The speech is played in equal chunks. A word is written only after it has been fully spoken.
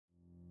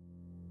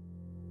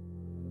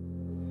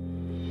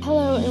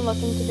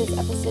welcome to this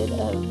episode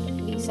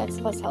of the Sex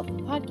Plus Health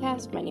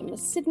podcast. My name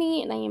is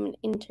Sydney, and I am an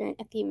intern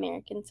at the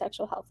American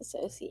Sexual Health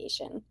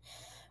Association.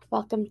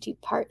 Welcome to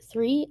part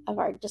 3 of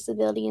our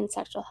Disability and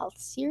Sexual Health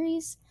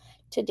series.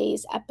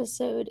 Today's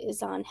episode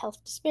is on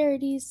health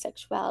disparities,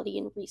 sexuality,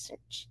 and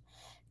research.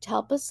 To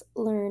help us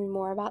learn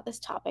more about this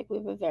topic, we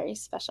have a very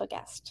special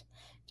guest.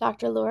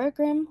 Dr. Laura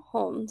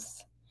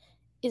Graham-Holmes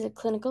is a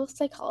clinical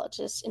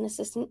psychologist and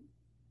assistant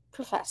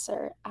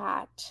professor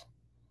at...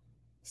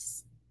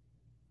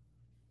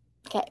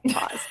 Okay,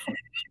 pause.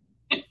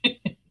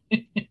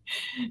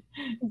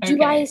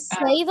 Do I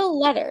say the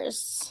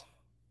letters?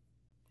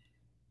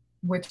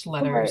 Which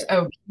letters?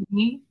 Oh,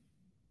 CUNY?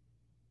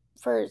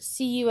 For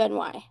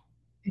CUNY.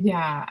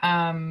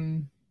 Yeah.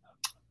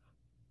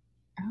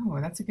 Oh,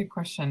 that's a good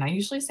question. I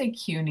usually say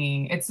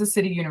CUNY. It's the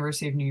City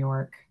University of New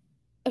York.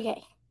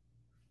 Okay,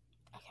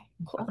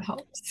 cool. That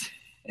helps.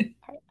 All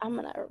right, I'm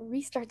going to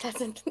restart that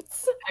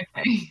sentence.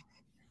 Okay.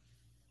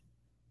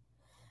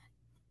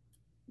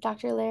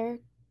 Dr.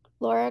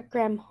 Laura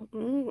Graham,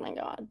 oh my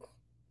God,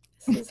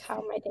 this is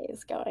how my day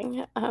is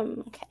going.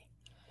 Okay.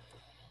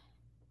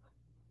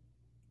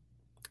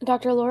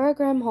 Dr. Laura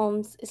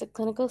Graham-Holmes is a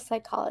clinical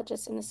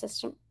psychologist and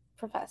assistant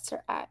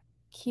professor at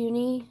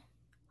CUNY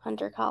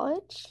Hunter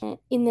College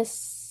in the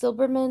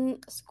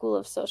Silberman School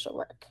of Social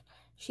Work.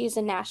 She is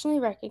a nationally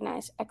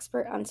recognized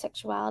expert on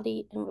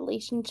sexuality and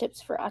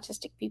relationships for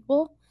autistic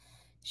people.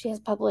 She has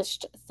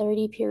published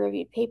 30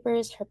 peer-reviewed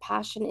papers. Her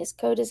passion is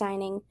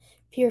co-designing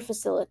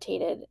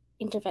peer-facilitated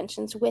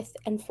interventions with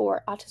and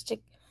for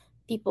autistic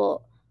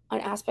people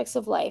on aspects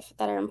of life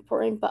that are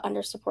important but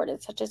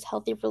undersupported, such as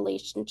healthy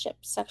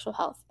relationships, sexual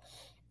health,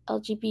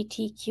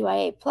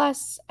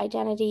 LGBTQIA+,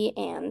 identity,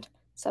 and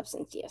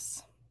substance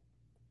use.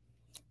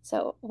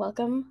 So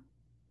welcome,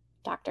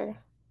 Dr.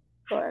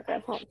 Laura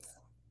Graham-Holmes.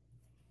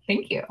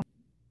 Thank you.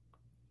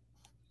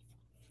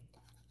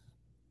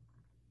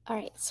 All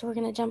right, so we're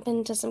going to jump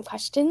into some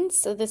questions.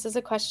 So this is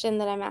a question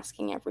that I'm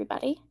asking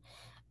everybody.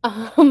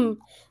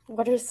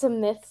 What are some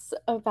myths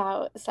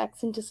about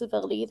sex and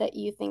disability that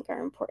you think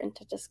are important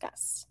to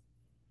discuss?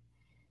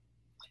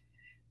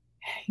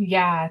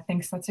 Yeah,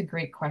 thanks. That's a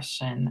great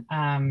question.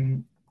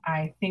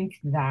 I think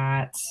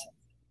that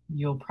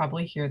you'll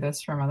probably hear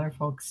this from other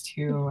folks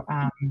too,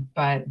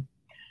 but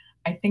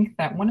I think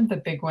that one of the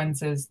big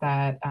ones is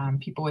that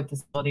people with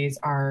disabilities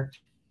are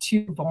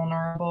too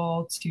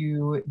vulnerable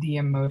to the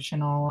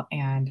emotional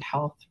and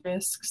health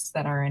risks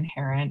that are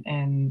inherent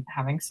in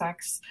having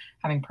sex,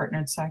 having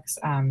partnered sex,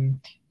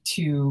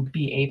 to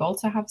be able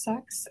to have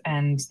sex,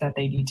 and that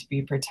they need to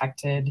be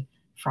protected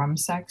from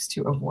sex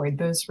to avoid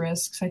those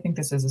risks. I think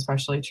this is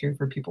especially true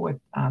for people with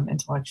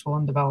intellectual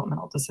and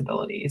developmental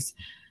disabilities.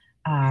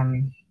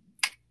 And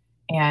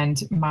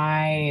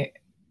my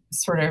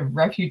sort of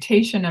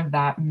refutation of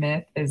that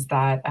myth is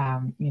that,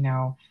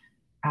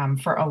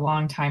 for a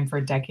long time, for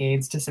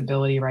decades,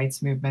 disability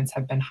rights movements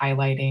have been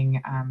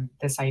highlighting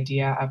this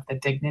idea of the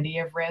dignity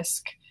of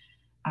risk.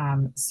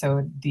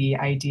 So the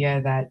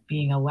idea that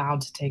being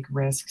allowed to take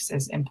risks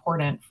is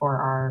important for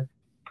our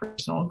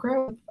personal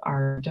growth,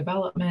 our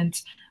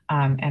development,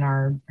 and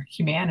our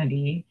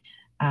humanity.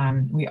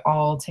 We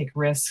all take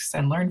risks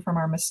and learn from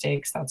our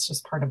mistakes. That's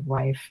just part of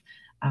life.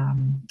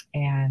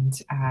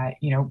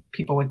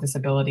 People with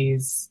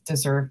disabilities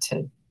deserve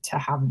to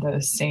have the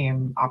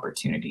same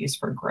opportunities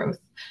for growth.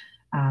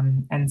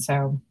 And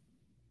so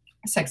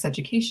sex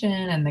education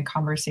and the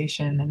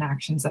conversation and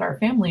actions that our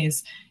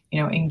families,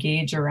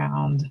 engage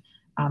around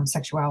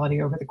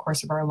sexuality over the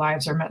course of our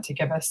lives are meant to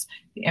give us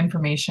the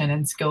information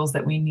and skills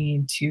that we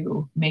need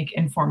to make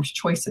informed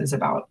choices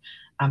about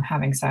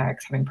having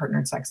sex, having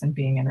partnered sex, and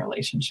being in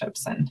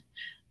relationships. And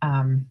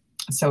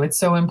so it's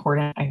so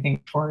important, I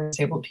think, for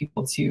disabled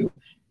people to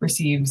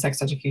receive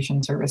sex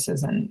education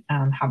services and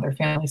have their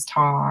families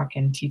talk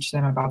and teach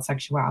them about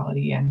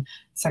sexuality and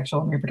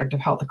sexual and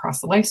reproductive health across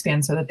the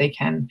lifespan so that they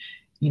can,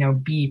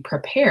 be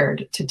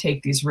prepared to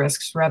take these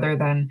risks rather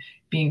than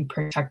being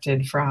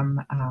protected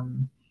from,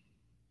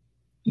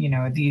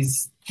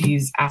 these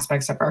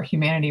aspects of our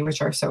humanity,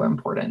 which are so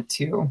important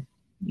to,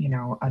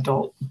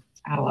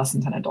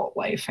 adolescent and adult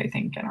life, I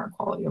think, and our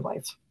quality of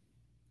life.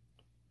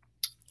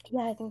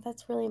 Yeah, I think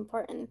that's really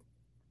important.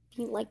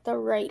 Like the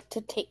right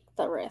to take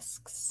the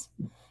risks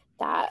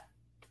that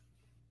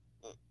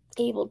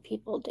abled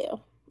people do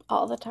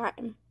all the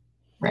time.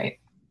 Right.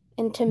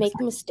 And to make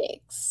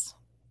mistakes.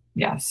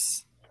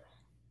 Yes.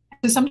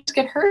 To sometimes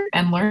get hurt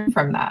and learn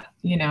from that,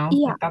 Yeah.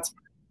 Like that's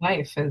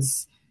life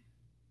is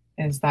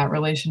that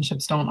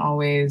relationships don't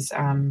always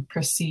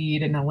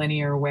proceed in a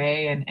linear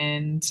way and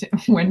end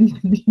when,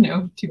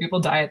 two people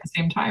die at the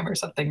same time or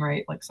something,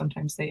 right? Like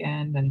sometimes they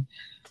end and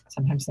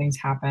sometimes things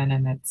happen,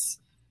 and it's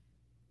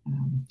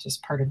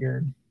just part of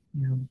your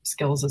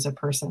skills as a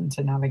person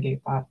to navigate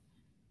that.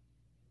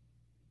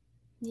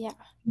 Yeah.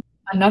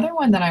 Another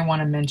one that I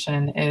want to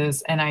mention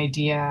is an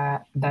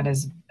idea that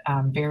is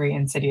very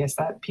insidious,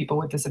 that people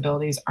with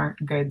disabilities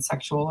aren't good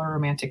sexual or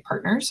romantic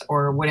partners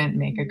or wouldn't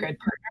make a good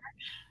partner.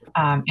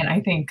 And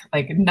I think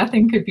like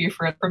nothing could be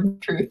further from the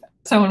truth.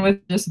 Someone with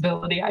a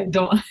disability, I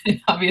don't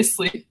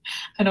obviously,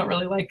 I don't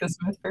really like this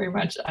myth very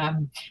much.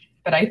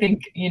 But I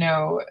think,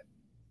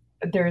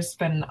 there's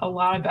been a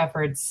lot of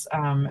efforts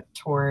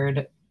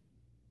toward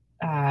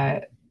uh,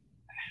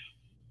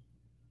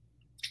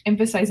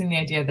 emphasizing the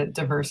idea that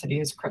diversity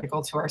is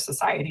critical to our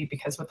society,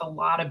 because with a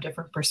lot of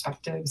different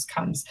perspectives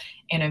comes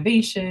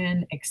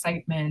innovation,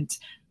 excitement,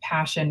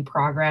 passion,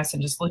 progress,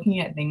 and just looking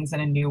at things in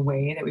a new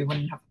way that we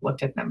wouldn't have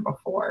looked at them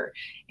before,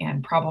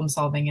 and problem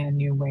solving in a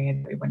new way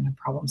that we wouldn't have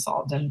problem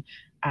solved. And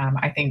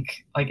I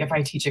think like if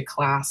I teach a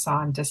class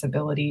on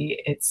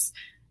disability,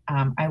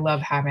 I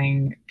love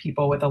having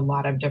people with a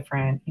lot of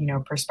different,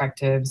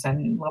 perspectives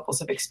and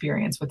levels of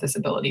experience with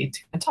disability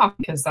to talk,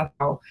 because that's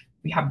how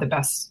we have the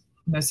best,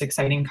 most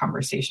exciting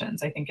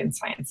conversations. I think in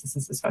science, this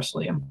is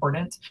especially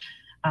important.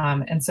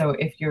 And so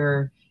if you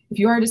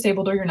are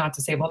disabled or you're not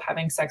disabled,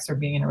 having sex or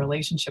being in a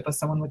relationship with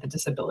someone with a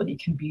disability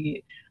can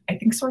be, I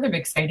think, sort of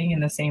exciting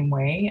in the same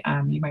way.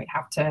 You might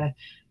have to,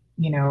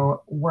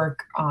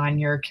 work on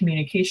your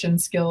communication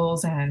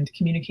skills and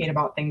communicate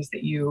about things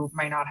that you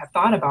might not have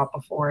thought about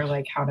before,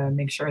 like how to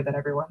make sure that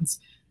everyone's,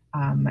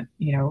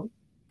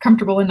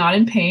 comfortable and not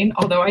in pain.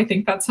 Although I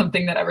think that's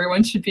something that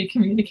everyone should be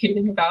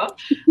communicating about.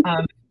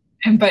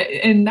 But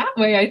in that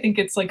way, I think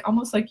it's like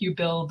almost like you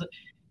build,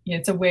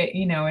 it's a way,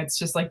 it's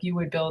just like you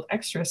would build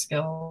extra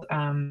skills,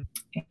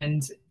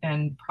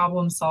 and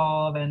problem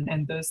solve,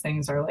 and those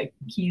things are like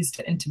keys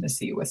to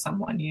intimacy with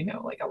someone,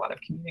 like a lot of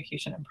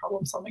communication and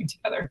problem solving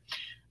together.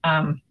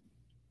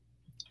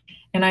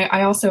 And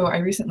I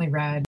recently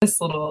read this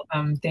little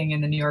thing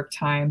in the New York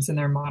Times in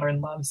their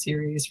Modern Love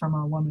series from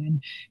a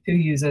woman who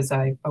uses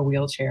a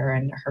wheelchair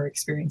and her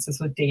experiences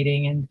with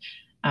dating. And,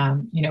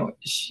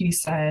 she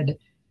said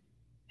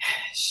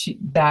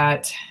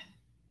that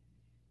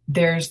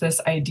there's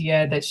this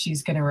idea that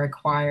she's going to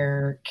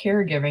require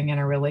caregiving in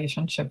a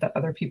relationship that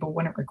other people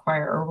wouldn't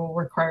require, or will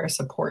require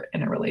support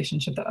in a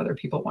relationship that other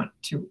people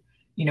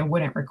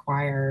wouldn't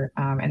require.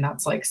 And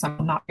that's like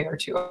some not fair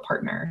to a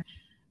partner.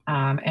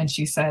 And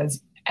she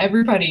says,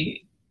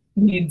 everybody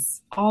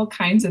needs all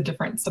kinds of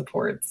different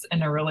supports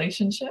in a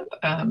relationship.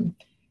 And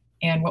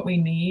what we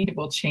need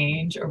will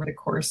change over the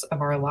course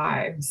of our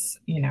lives,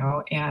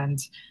 and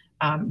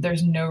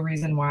there's no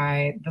reason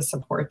why the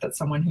support that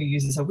someone who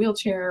uses a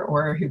wheelchair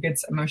or who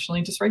gets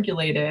emotionally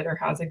dysregulated or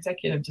has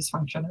executive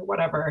dysfunction or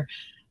whatever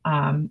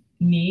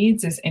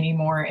needs is any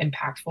more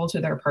impactful to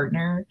their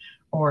partner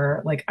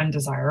or like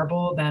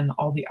undesirable than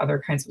all the other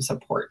kinds of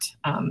support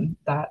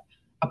that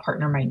a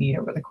partner might need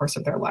over the course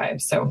of their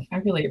lives. So I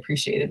really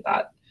appreciated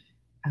that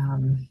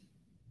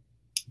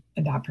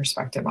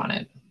perspective on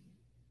it.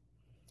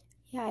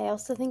 Yeah, I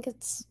also think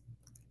it's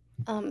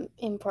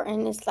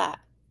important is that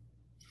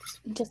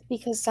just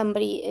because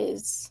somebody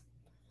is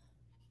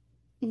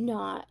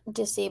not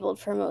disabled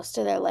for most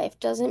of their life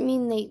doesn't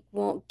mean they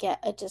won't get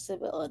a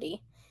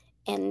disability.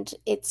 And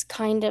it's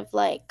kind of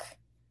like,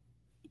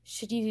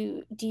 do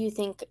you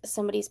think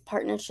somebody's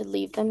partner should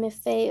leave them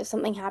if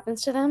something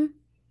happens to them?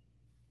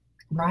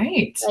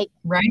 Right. Like,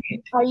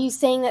 right. are you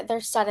saying that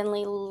they're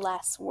suddenly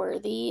less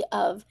worthy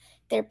of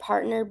their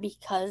partner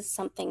because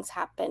something's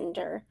happened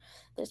or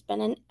there's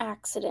been an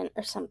accident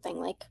or something?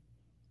 Like,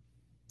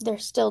 they're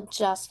still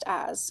just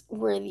as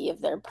worthy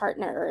of their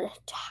partner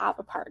to have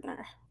a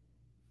partner.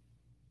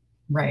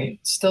 Right.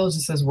 Still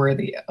just as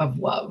worthy of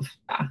love.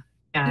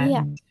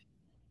 Yeah.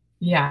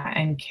 Yeah.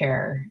 And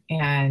care.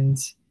 And,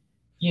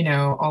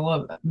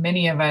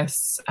 many of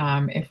us,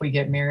 if we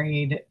get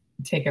married,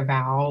 take a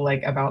vow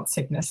like about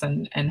sickness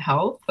and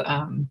health.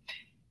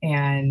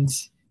 And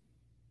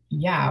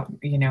yeah,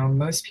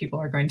 most people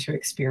are going to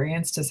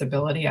experience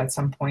disability at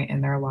some point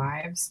in their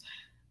lives.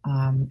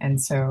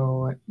 And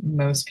so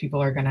most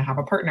people are going to have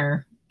a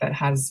partner that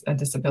has a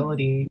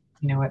disability,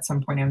 at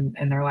some point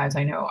in their lives.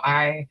 I know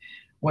I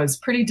was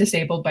pretty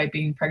disabled by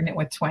being pregnant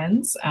with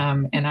twins.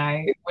 And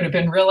I would have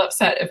been real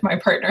upset if my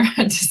partner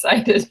had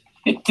decided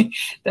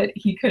that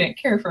he couldn't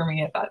care for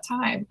me at that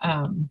time.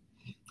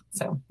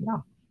 So, yeah.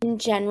 In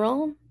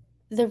general,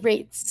 the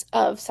rates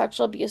of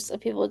sexual abuse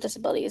of people with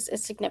disabilities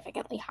is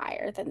significantly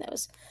higher than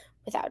those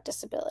without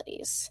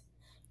disabilities.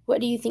 What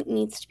do you think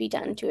needs to be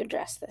done to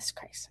address this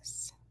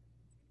crisis?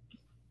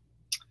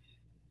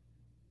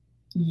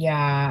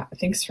 Yeah,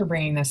 thanks for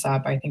bringing this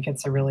up. I think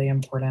it's a really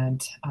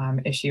important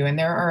issue. And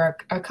there are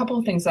a couple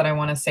of things that I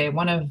want to say.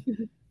 One of,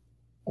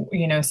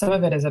 some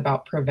of it is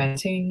about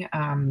preventing.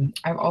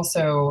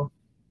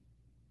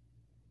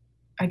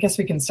 I guess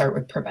we can start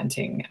with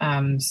preventing.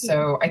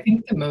 So I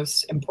think the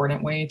most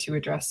important way to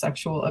address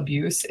sexual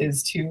abuse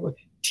is to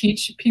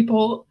teach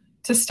people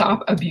to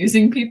stop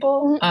abusing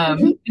people.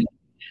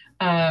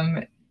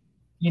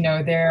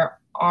 There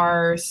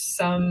are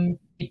some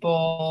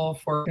people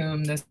for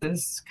whom this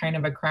is kind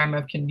of a crime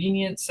of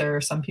convenience. There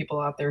are some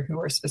people out there who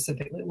are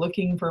specifically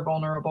looking for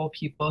vulnerable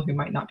people who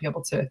might not be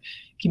able to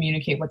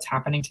communicate what's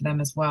happening to them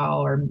as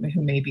well, or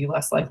who may be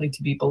less likely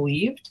to be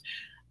believed,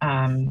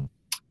 and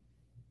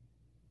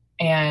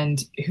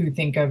who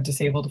think of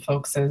disabled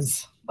folks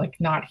as like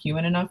not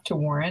human enough to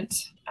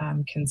warrant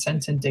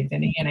consent and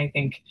dignity. And I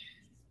think,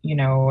 you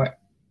know,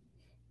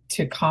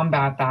 to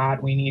combat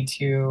that, we need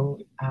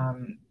to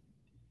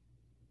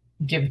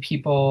give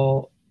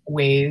people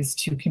ways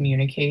to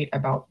communicate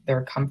about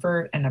their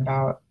comfort and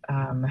about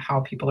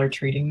how people are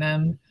treating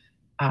them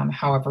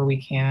however we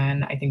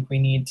can. I think we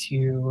need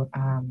to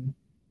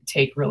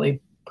take really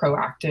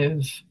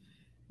proactive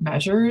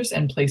measures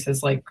in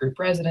places like group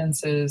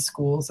residences,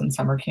 schools, and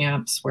summer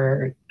camps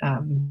where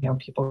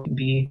people can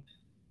be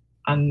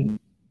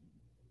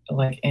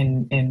like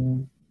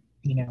in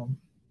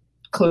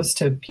close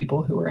to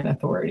people who are in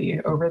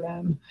authority over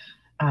them.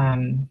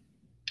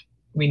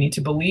 We need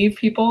to believe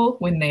people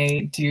when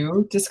they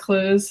do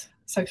disclose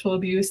sexual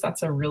abuse.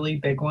 That's a really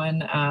big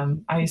one.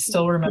 I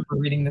still remember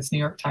reading this New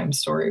York Times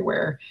story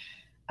where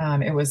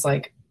it was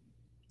like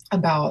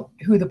about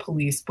who the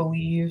police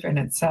believe, and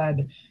it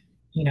said,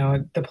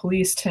 the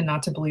police tend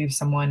not to believe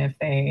someone if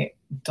they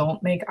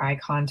don't make eye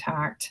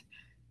contact,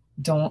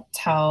 don't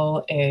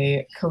tell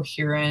a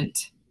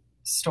coherent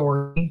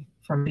story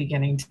from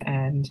beginning to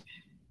end,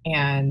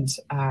 and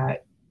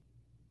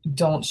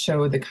don't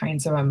show the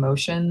kinds of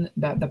emotion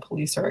that the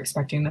police are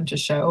expecting them to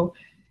show.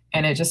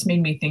 And it just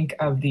made me think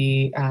of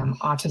the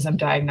autism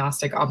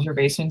diagnostic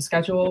observation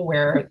schedule,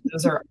 where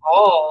those are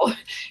all,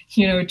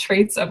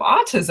 traits of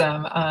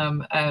autism,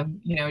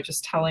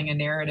 just telling a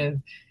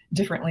narrative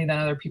differently than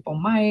other people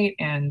might,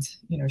 and,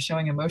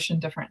 showing emotion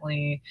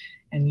differently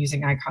and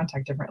using eye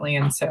contact differently.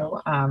 And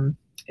so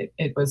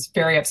it was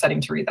very upsetting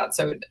to read that.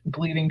 So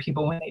believing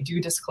people when they do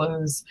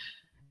disclose,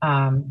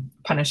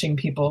 punishing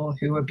people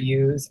who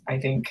abuse, I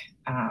think,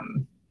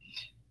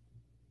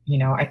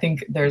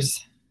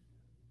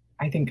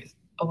 I think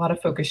a lot of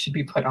focus should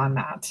be put on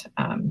that.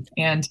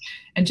 And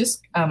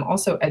just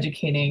also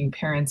educating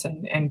parents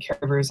and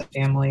caregivers and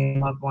family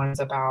and loved ones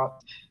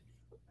about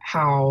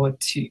how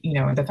to,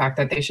 the fact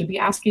that they should be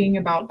asking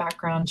about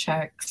background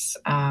checks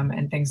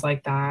and things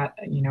like that,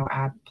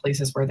 at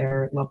places where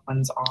their loved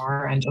ones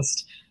are, and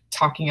just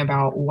talking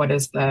about what are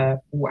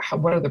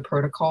the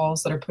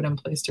protocols that are put in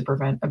place to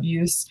prevent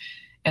abuse,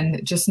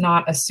 and just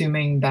not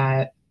assuming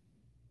that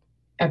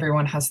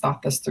everyone has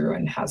thought this through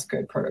and has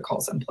good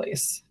protocols in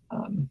place.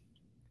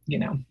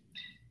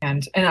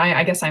 And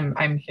I guess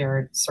I'm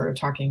here sort of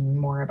talking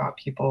more about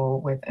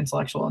people with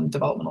intellectual and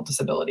developmental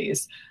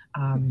disabilities.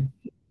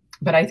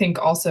 But I think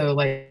also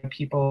like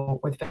people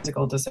with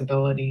physical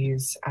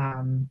disabilities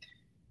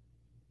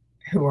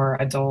who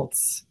are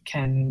adults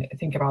can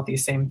think about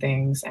these same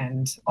things.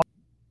 And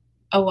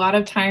a lot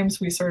of times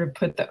we sort of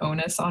put the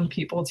onus on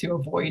people to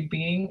avoid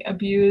being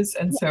abused.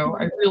 And so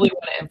I really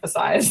want to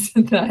emphasize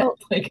that,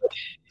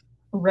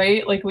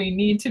 right? Like we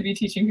need to be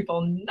teaching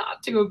people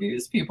not to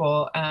abuse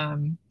people.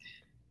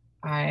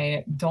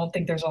 I don't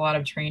think there's a lot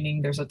of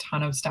training. There's a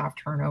ton of staff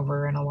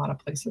turnover in a lot of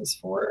places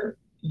for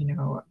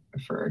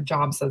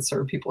jobs that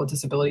serve people with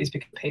disabilities,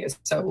 because pay is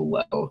so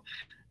low.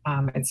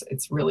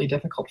 It's really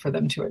difficult for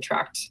them to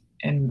attract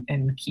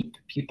and keep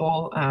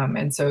people.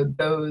 And so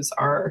those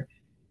are,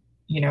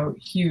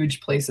 huge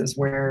places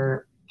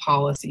where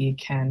policy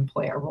can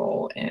play a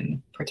role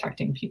in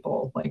protecting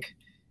people. Like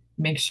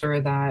make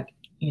sure that,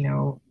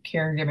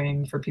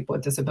 caregiving for people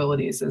with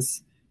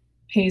disabilities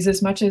pays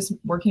as much as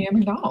working at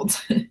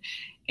McDonald's.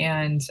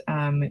 And,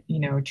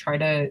 try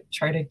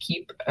to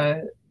keep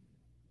a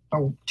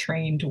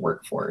trained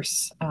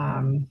workforce.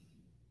 And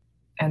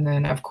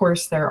then, of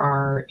course, there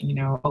are,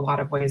 a lot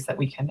of ways that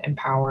we can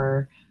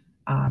empower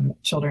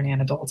children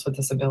and adults with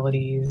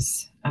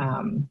disabilities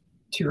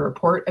to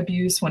report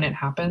abuse when it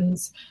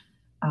happens.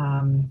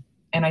 And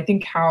I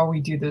think how we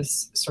do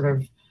this sort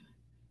of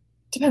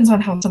depends on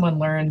how someone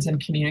learns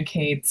and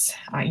communicates.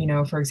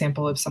 For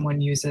example, if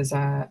someone uses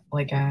an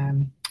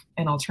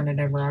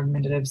alternative or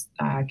augmentative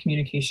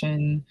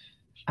communication,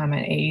 an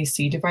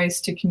AAC device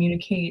to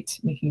communicate,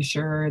 making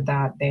sure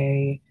that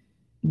they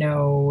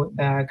know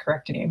the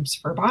correct names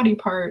for body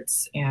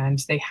parts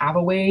and they have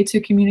a way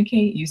to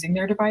communicate using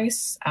their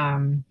device.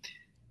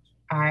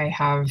 I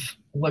have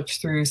looked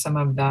through some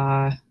of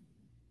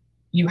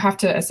you have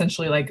to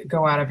essentially like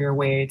go out of your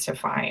way to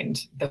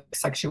find the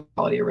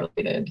sexuality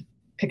related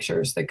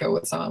pictures that go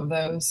with some of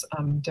those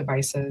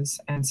devices.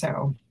 And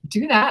so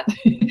do that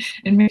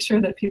and make sure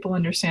that people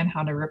understand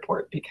how to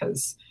report,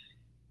 because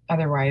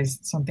otherwise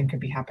something could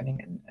be happening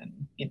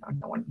and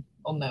no one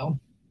will know.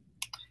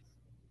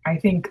 I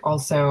think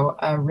also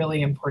a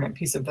really important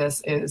piece of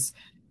this is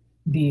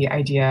the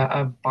idea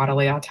of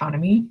bodily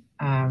autonomy.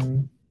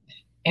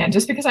 And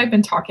just because I've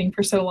been talking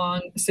for so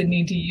long,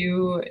 Sydney, do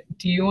you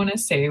want to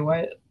say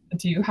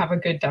do you have a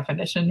good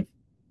definition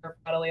for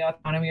bodily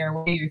autonomy, or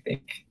what do you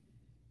think?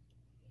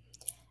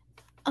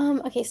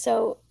 Okay,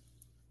 so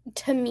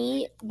to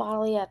me,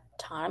 bodily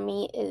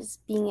autonomy is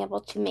being able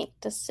to make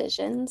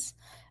decisions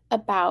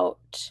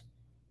about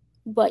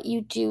what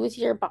you do with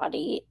your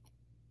body,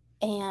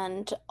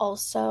 and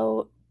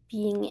also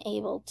being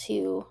able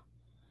to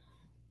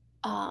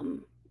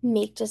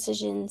make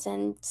decisions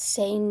and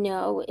say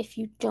no if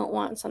you don't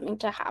want something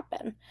to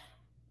happen,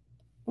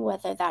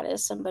 whether that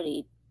is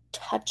somebody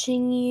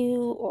touching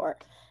you or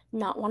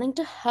not wanting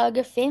to hug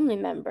a family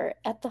member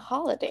at the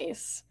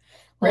holidays.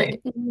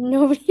 Like, Right.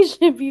 nobody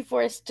should be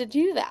forced to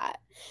do that.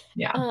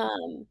 Yeah.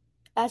 Um,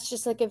 that's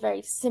just like a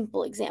very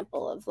simple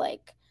example of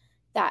like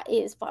that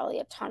is bodily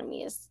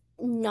autonomy, is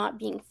not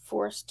being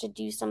forced to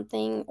do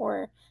something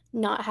or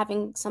not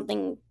having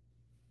something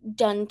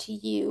done to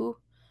you.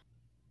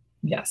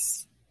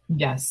 Yes.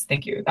 Yes.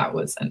 Thank you. That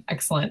was an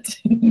excellent,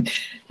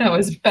 that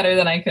was better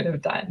than I could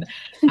have done.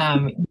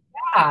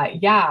 Yeah.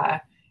 Yeah.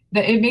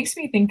 It makes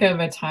me think of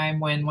a time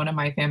when one of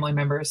my family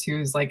members,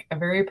 who's like a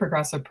very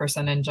progressive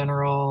person in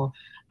general,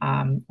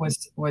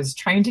 was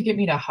trying to get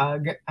me to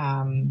hug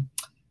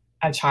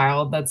a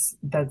child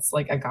that's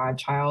like a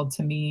godchild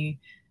to me.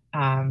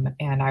 And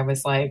I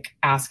was like,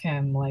 ask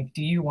him, like,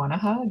 do you want a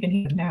hug? And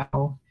he said,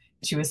 no.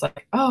 She was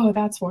like, oh,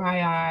 that's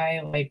why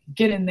I like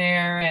get in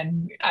there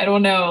and I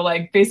don't know,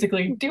 like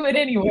basically do it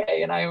anyway.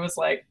 And I was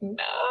like, no,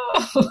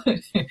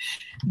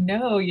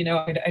 no,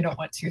 I don't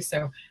want to.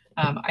 So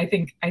I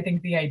think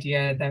the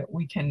idea that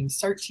we can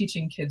start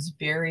teaching kids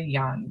very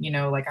young,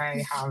 like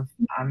I have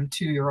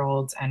 2 year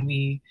olds, and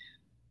we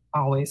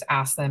always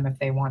ask them if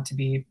they want to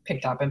be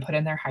picked up and put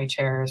in their high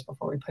chairs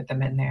before we put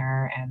them in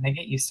there, and they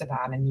get used to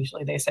that, and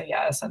usually they say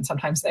yes, and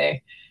sometimes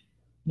they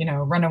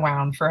run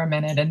around for a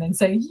minute and then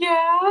say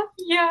yeah,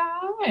 yeah,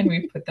 and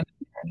we put them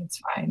in there and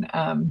it's fine.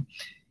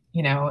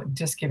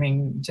 Just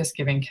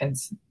giving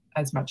kids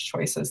as much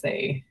choice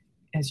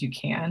as you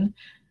can.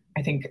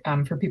 I think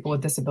for people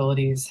with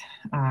disabilities,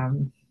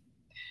 um,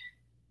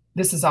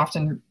 this is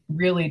often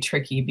really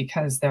tricky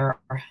because there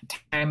are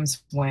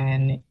times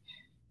when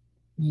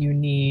you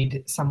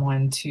need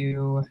someone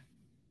to,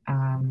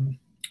 um,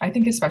 I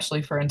think,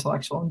 especially for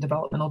intellectual and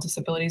developmental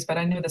disabilities, but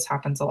I know this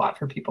happens a lot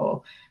for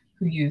people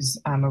who use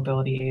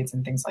mobility aids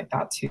and things like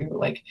that too.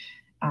 Like,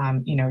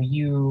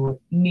 you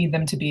need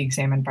them to be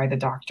examined by the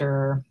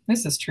doctor.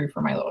 This is true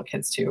for my little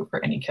kids too,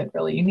 for any kid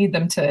really. You need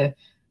them to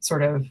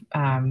sort of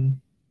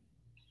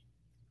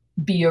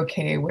be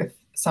okay with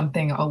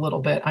something a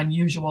little bit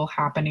unusual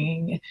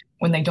happening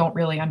when they don't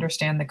really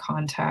understand the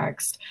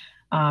context.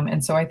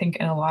 And so I think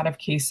in a lot of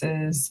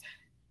cases,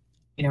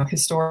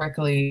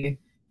 historically,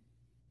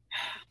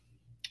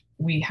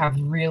 we have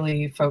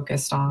really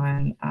focused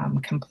on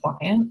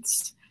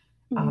compliance,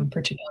 Mhm.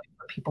 particularly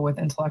for people with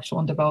intellectual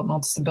and developmental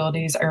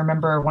disabilities. I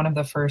remember one of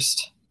the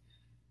first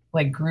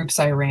like groups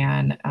I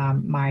ran,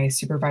 my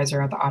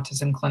supervisor at the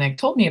autism clinic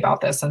told me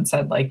about this and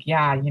said, like,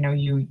 yeah,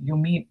 you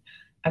meet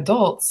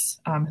adults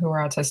who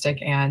are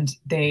autistic, and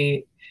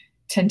they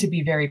tend to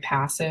be very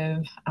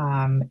passive,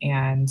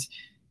 and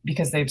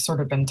because they've sort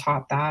of been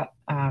taught that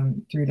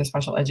through the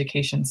special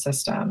education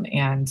system.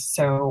 And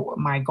so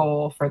my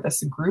goal for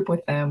this group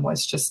with them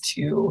was just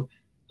to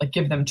like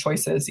give them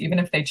choices, even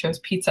if they chose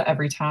pizza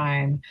every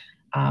time,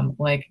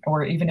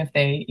 or even if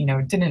they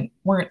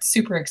weren't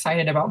super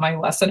excited about my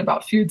lesson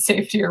about food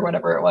safety or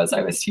whatever it was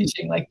I was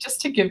teaching, like just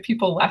to give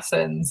people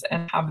lessons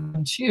and have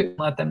them choose,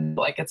 let them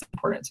know, like, it's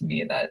important to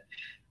me that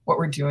what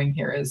we're doing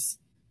here is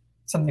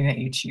something that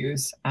you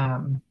choose.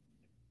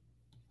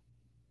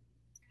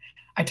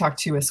 I talked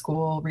to a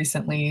school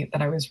recently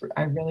that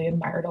I really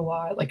admired a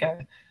lot, like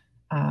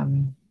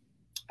um,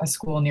 a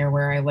school near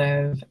where I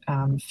live,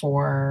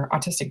 for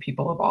autistic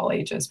people of all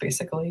ages,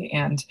 basically.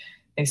 And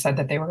they said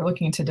that they were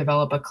looking to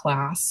develop a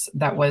class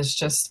that was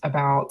just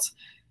about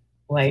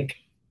like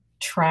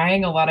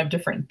trying a lot of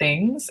different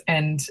things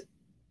and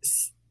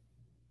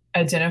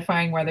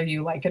identifying whether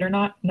you like it or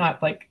not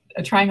like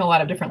trying a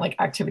lot of different like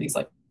activities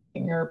like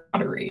or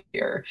pottery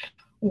or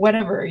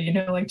whatever,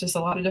 like just a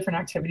lot of different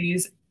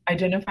activities,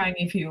 identifying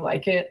if you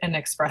like it and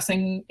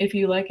expressing if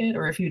you like it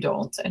or if you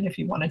don't, and if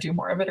you want to do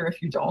more of it or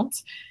if you don't.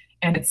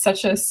 And it's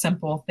such a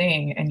simple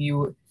thing, and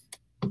you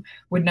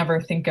would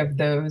never think of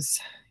those,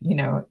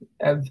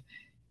 of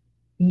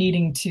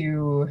needing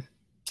to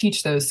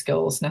teach those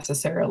skills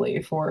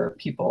necessarily for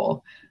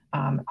people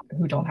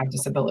who don't have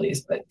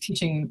disabilities, but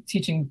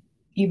teaching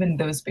even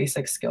those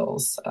basic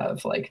skills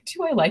of like,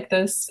 do I like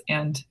this?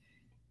 And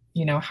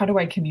how do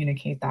I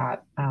communicate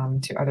that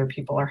to other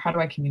people, or how do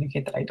I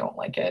communicate that I don't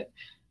like it?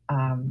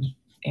 Um,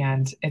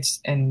 and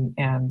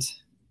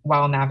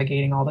while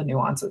navigating all the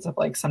nuances of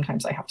like,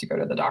 sometimes I have to go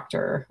to the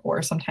doctor,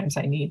 or sometimes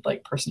I need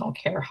like personal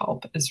care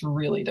help, is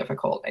really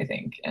difficult, I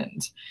think.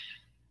 And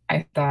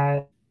I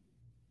thought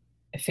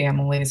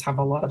families have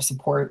a lot of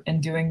support in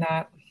doing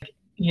that.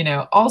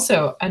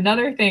 Also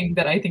another thing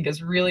that I think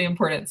is really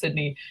important,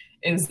 Sydney,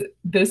 is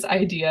this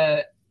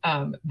idea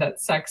that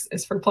sex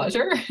is for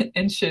pleasure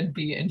and should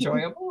be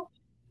enjoyable.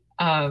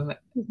 Um,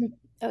 Mhm.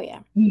 Oh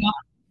yeah. Not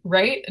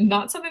right,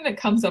 not something that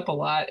comes up a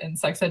lot in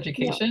sex No.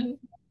 education.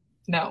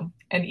 No,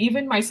 and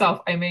even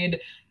myself,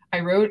 I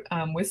wrote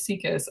with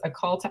SECUS a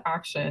call to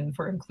action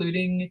for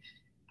including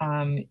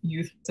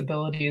youth with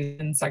disabilities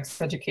in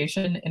sex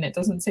education, and it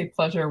doesn't say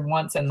pleasure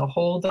once in the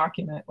whole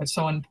document, which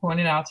someone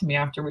pointed out to me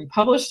after we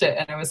published it,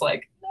 and I was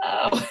like,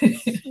 no,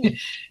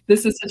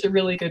 this is such a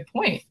really good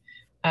point.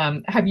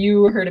 Have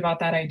you heard about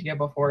that idea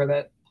before,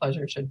 that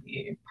pleasure should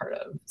be part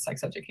of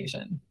sex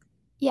education?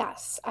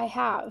 Yes, I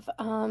have.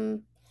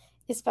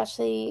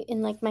 especially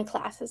in like my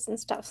classes and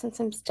stuff, since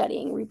I'm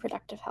studying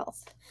reproductive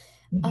health.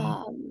 Mhm.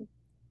 Um,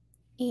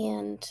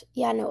 and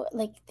yeah, no,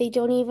 like they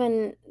don't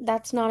even,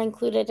 that's not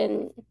included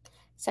in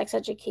sex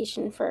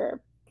education for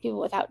people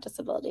without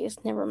disabilities.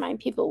 Never mind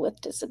people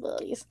with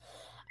disabilities.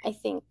 I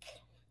think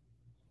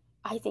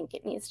I think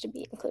it needs to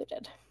be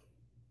included.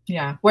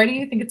 Yeah. Why do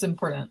you think it's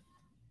important?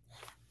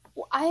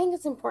 Well, I think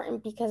it's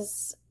important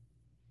because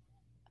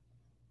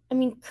I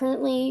mean,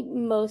 currently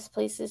most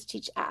places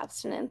teach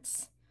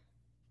abstinence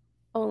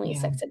only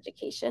Yeah. sex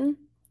education.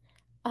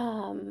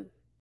 Um,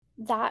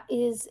 that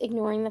is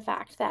ignoring the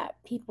fact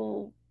that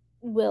people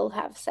will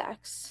have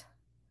sex.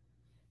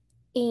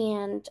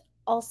 And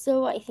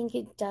also, I think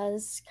it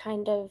does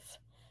kind of,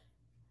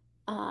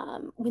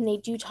 when they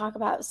do talk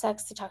about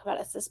sex, they talk about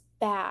it as this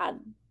bad,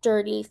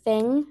 dirty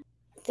thing.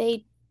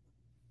 They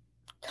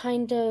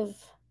kind of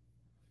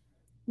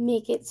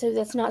make it so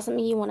that's not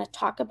something you want to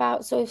talk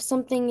about. So if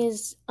something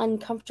is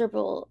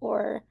uncomfortable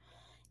or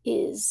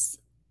is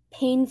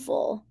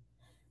painful,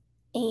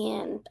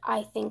 and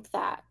I think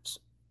that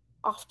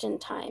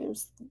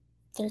oftentimes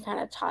they're kind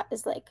of taught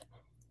is like,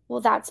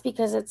 well, that's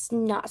because it's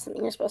not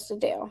something you're supposed to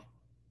do.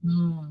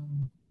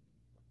 Mm.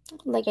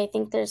 Like, I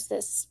think there's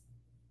this,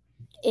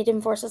 it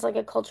enforces like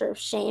a culture of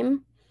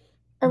shame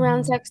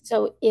around Mhm. sex.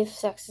 So if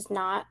sex is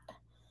not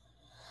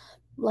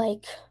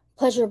like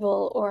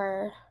pleasurable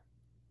or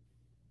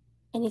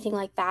anything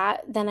like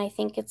that, then I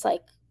think it's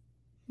like,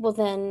 well,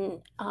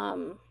 then,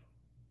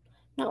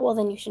 not well,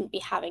 then you shouldn't be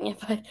having it,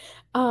 but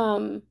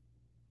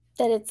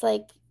that it's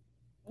like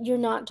you're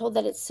not told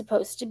that it's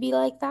supposed to be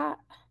like that.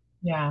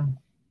 Yeah.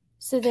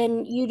 So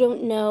then you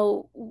don't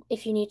know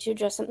if you need to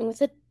address something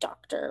with a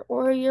doctor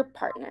or your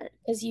partner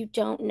because you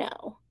don't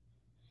know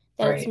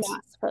that it's Right.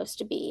 not supposed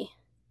to be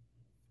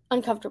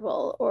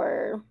uncomfortable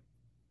or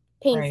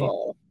Right.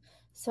 painful.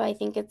 So I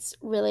think it's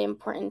really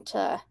important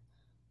to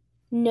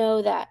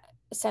know that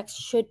sex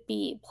should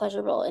be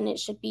pleasurable and it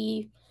should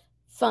be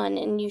fun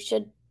and you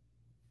should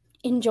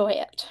enjoy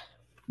it.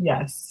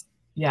 Yes.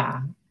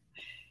 Yeah.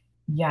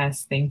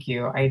 Yes. Thank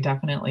you. I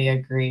definitely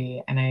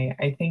agree. And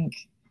I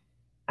think,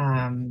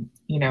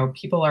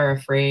 people are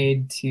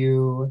afraid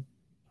to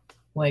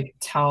like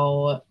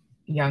tell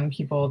young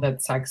people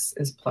that sex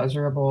is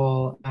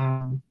pleasurable,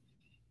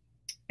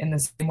 in the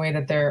same way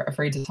that they're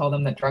afraid to tell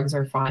them that drugs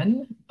are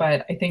fun.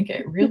 But I think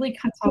it really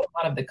cuts out a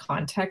lot of the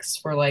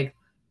context for like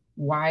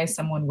why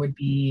someone would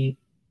be,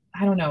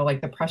 I don't know,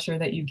 like the pressure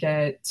that you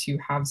get to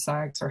have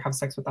sex or have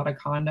sex without a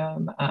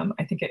condom.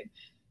 I think it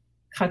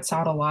cuts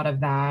out a lot of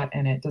that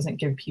and it doesn't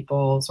give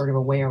people sort of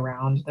a way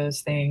around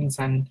those things.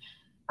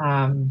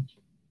 Um,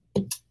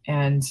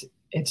 and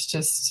it's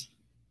just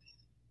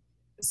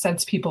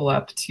sets people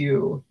up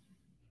to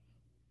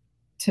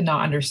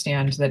not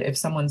understand that if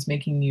someone's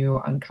making you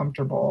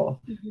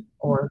uncomfortable Mhm.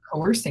 or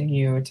coercing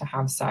you to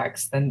have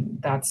sex, then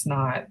that's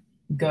not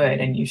good.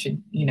 And you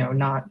should,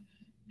 not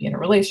be in a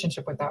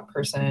relationship with that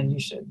person. You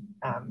should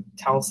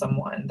tell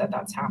someone that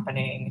that's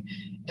happening.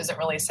 It doesn't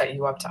really set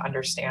you up to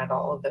understand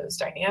all of those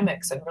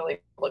dynamics and really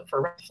look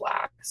for red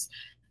flags.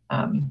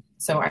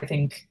 So I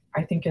think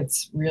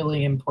it's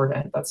really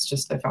important. That's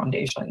just the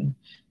foundation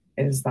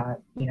is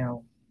that,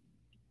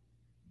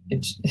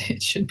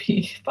 it should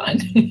be fun.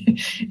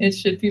 It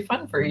should be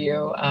fun for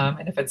you.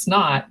 And if it's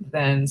not,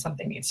 then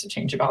something needs to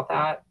change about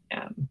that.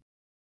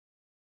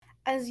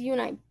 As you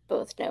and I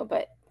both know,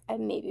 but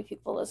maybe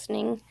people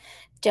listening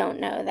don't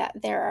know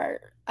that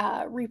there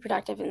are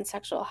reproductive and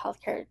sexual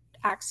healthcare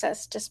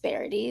access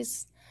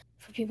disparities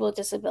for people with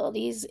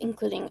disabilities,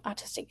 including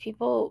autistic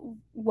people.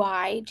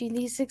 Why do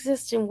these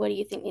exist, and what do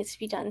you think needs to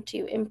be done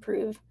to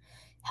improve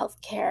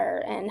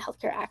healthcare and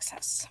healthcare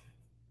access?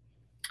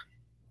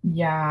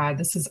 Yeah,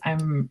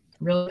 I'm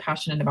really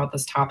passionate about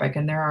this topic,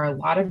 and there are a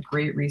lot of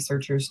great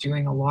researchers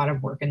doing a lot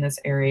of work in this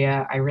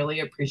area. I really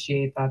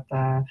appreciate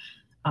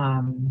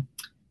um,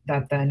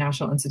 that the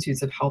National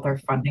Institutes of Health are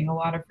funding a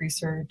lot of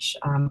research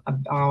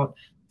about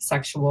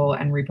sexual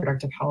and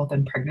reproductive health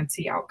and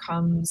pregnancy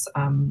outcomes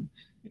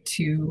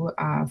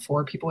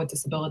for people with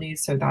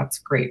disabilities. So that's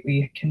great.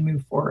 We can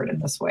move forward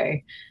in this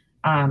way.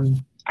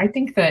 I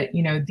think that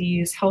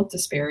these health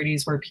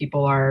disparities where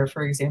people are,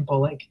 for example,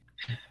 like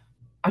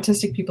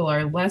autistic people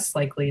are less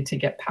likely to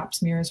get pap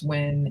smears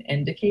when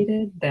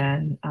indicated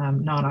than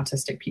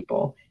non-autistic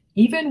people,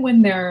 even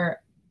when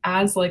they're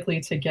as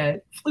likely to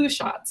get flu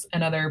shots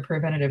and other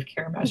preventative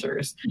care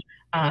measures.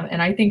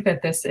 And I think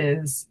that this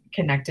is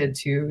connected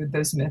to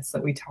those myths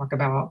that we talk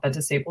about that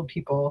disabled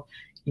people,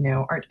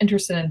 aren't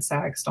interested in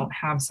sex, don't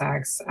have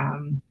sex,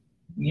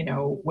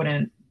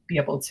 wouldn't be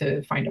able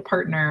to find a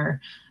partner,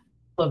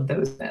 of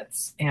those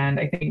myths. And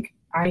I think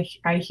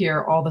I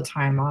hear all the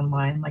time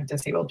online, like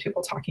disabled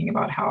people talking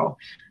about how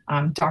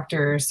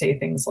doctors say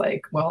things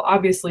like, well,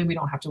 obviously we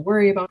don't have to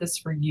worry about this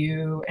for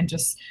you, and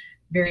just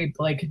very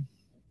like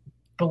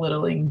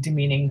belittling,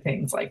 demeaning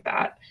things like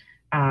that.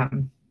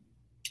 Um,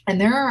 and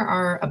there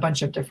are a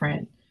bunch of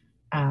different,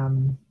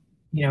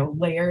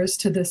 layers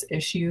to this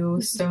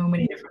issue, so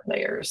many different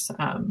layers,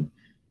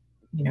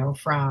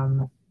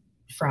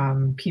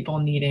 from people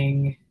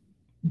needing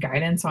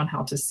guidance on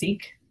how to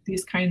seek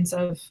these kinds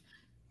of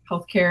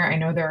healthcare. I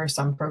know there are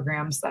some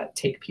programs that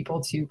take people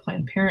to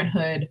Planned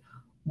Parenthood,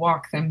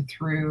 walk them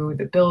through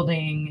the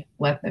building,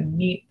 let them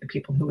meet the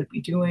people who would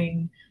be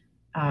doing,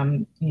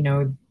 you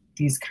know,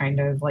 these kind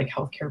of like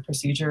healthcare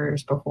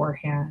procedures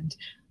beforehand,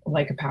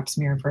 like a pap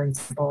smear, for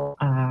example,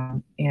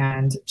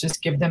 and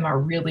just give them a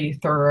really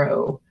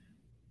thorough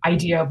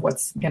idea of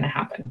what's going to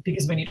happen.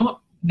 Because when you don't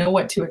know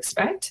what to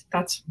expect,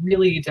 that's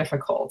really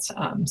difficult.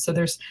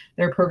 There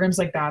are programs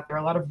like that. There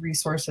are a lot of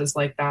resources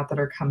like that that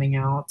are coming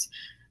out.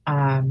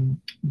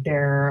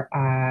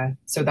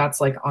 So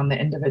that's like on the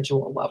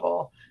individual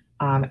level,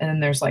 and then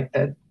there's like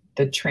the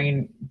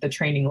training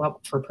level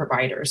for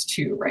providers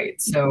too,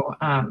 right? So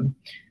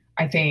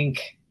I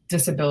think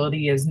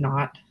disability is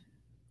not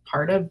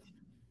part of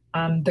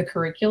the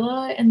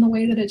curricula in the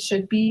way that it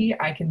should be.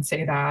 I can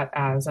say that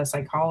as a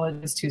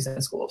psychologist who's in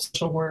the School of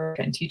Social Work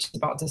and teaches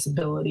about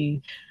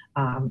disability.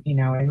 You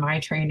know, in my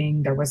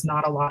training, there was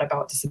not a lot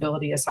about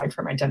disability aside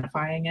from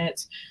identifying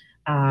it.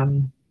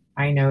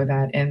 I know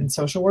that in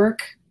social work,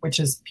 which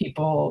is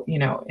people, you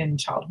know, in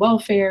child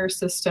welfare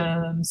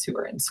systems, who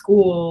are in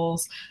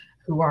schools,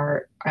 who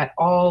are at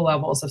all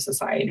levels of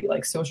society,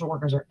 like social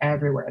workers are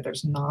everywhere.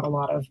 There's not a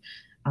lot of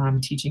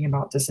teaching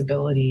about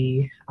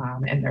disability,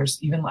 and there's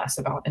even less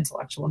about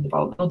intellectual and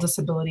developmental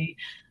disability.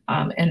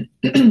 And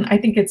I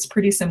think it's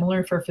pretty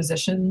similar for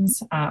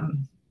physicians.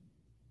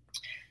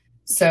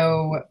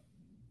 So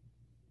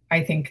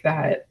I think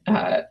that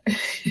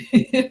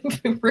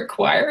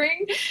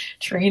requiring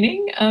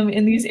training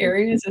in these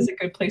areas is a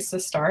good place to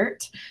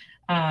start.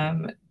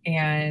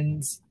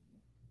 And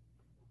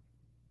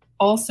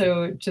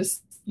also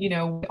just, you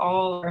know, we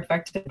all are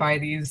affected by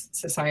these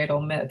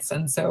societal myths.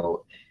 And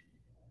so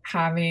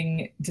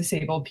having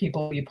disabled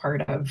people be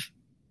part of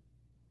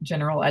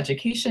general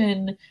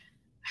education,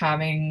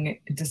 having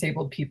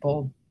disabled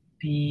people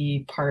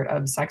be part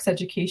of sex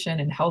education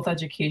and health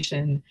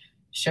education,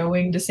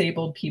 showing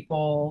disabled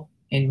people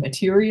in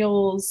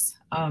materials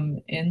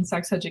in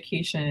sex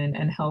education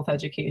and health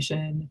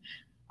education.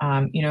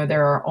 You know,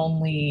 there are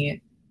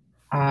only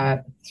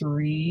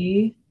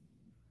 3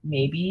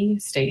 maybe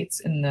states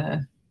in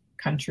the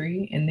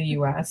country, in the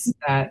US,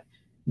 that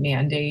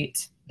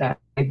mandate that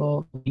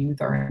disabled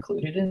youth are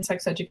included in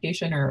sex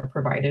education or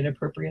provided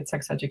appropriate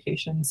sex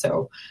education.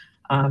 So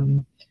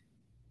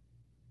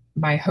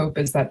my hope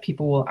is that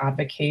people will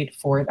advocate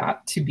for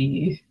that to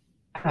be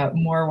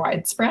more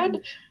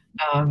widespread.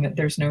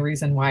 There's no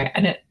reason why,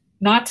 and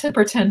not to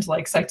pretend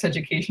like sex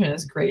education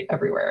is great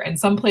everywhere. In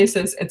some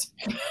places, it's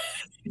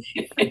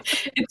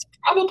it's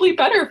probably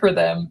better for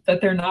them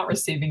that they're not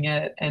receiving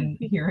it and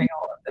hearing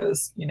all of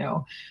those, you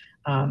know,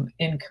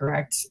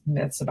 incorrect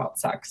myths about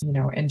sex. You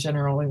know, in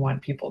general, we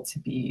want people to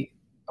be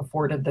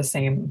afforded the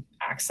same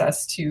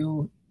access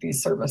to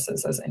these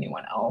services as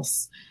anyone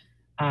else.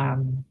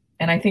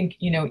 And I think,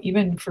 you know,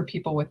 even for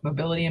people with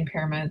mobility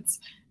impairments,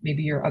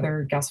 maybe your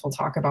other guests will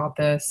talk about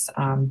this.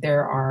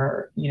 There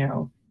are, you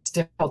know, it's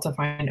difficult to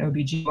find an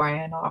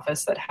OBGYN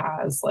office that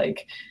has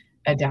like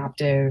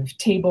adaptive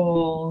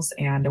tables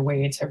and a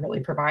way to really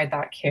provide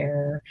that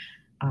care.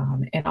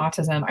 In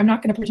autism, I'm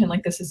not going to pretend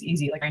like this is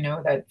easy. Like, I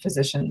know that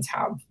physicians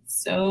have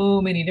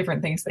so many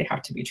different things they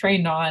have to be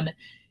trained on.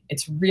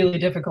 It's really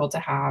difficult to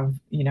have,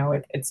 you know,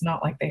 it's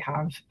not like they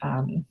have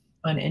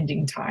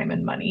unending time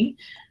and money.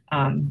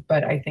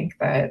 But I think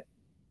that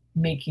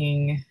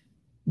making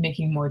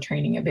more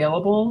training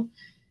available.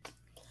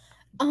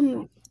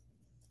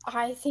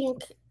 I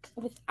think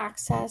with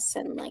access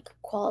and like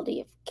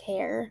quality of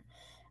care,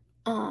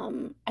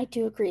 I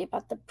do agree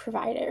about the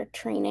provider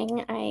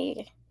training.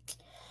 I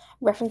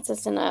referenced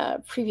this in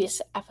a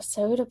previous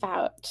episode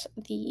about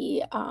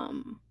the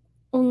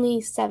only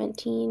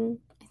 17%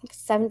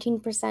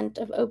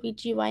 of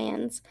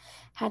OBGYNs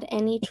had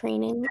any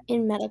training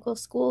in medical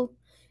school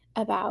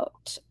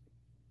about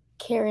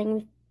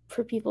caring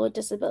for people with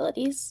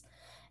disabilities,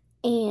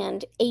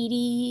 and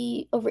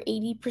over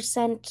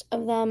 80%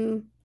 of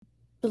them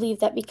believe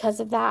that because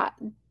of that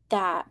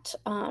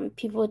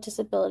people with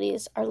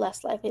disabilities are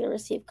less likely to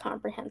receive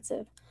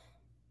comprehensive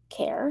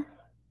care.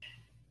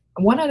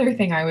 One other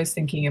thing I was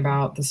thinking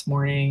about this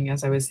morning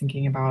as I was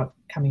thinking about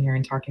coming here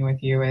and talking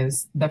with you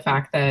is the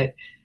fact that I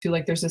feel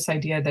like there's this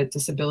idea that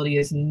disability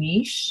is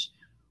niche,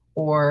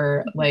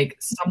 or like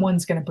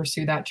someone's going to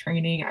pursue that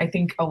training. I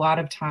think a lot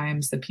of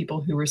times the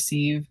people who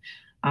receive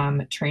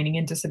training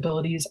in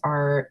disabilities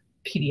are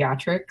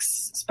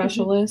pediatrics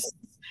specialists,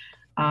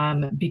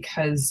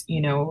 because,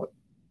 you know,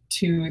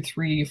 2,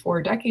 3,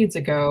 4 decades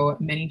ago,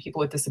 many people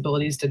with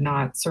disabilities did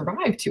not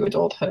survive to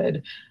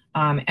adulthood.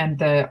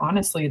 And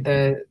honestly,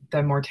 the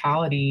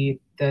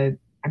mortality, the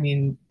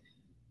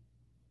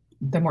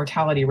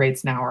mortality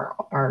rates now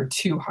are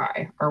too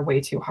high, are way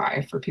too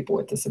high for people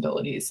with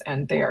disabilities.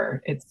 And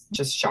it's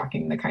just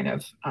shocking the kind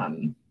of,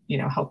 you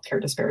know,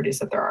 healthcare disparities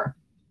that there are.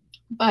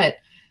 But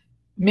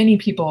many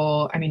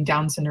people, I mean,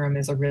 Down syndrome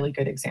is a really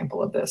good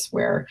example of this,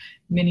 where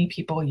many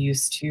people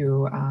used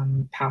to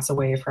pass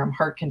away from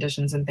heart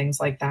conditions and things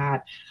like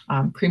that.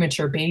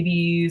 Premature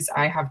babies,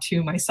 I have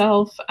two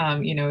myself.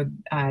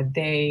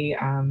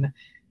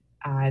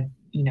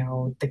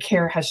 The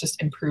care has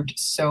just improved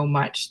so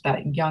much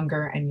that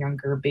younger and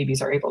younger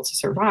babies are able to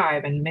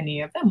survive, and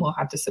many of them will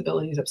have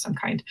disabilities of some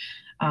kind.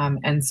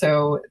 And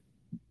so,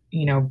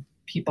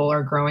 people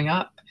are growing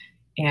up,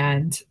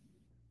 and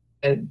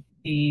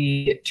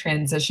the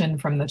transition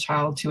from the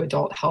child to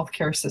adult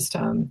healthcare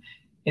system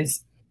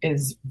is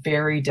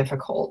very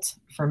difficult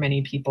for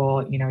many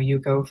people. You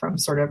go from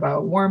sort of a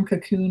warm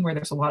cocoon where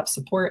there's a lot of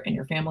support and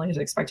your family is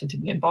expected to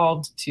be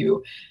involved,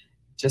 to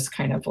just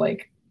kind of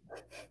like,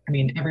 I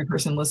mean, every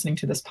person listening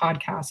to this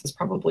podcast has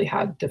probably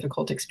had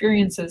difficult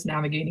experiences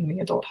navigating the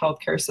adult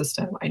healthcare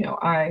system. I know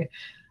I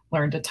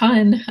learned a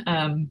ton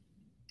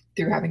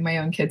through having my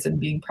own kids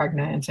and being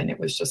pregnant, and it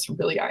was just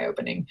really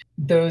eye-opening.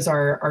 Those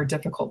are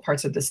difficult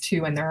parts of this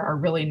too, and there are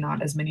really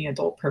not as many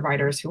adult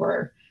providers who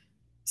are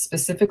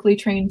specifically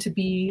trained to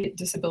be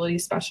disability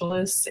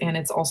specialists, and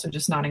it's also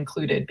just not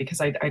included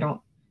because I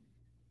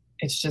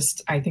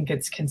think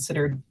it's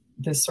considered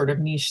this sort of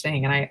niche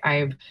thing. And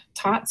I've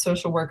taught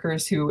social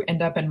workers who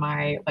end up in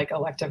my like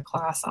elective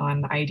class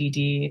on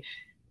IDD,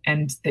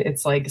 and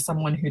it's like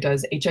someone who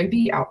does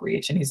HIV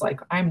outreach, and he's like,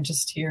 I'm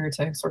just here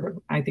to sort of,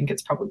 I think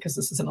it's probably because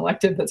this is an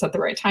elective that's at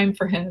the right time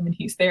for him and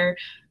he's there.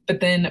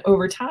 But then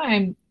over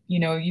time,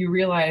 you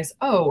realize,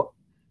 oh,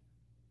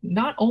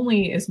 not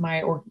only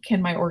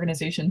can my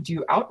organization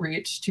do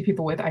outreach to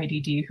people with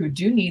IDD who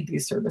do need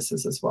these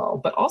services as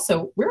well, but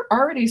also we're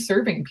already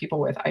serving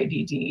people with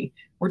IDD.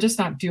 We're just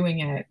not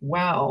doing it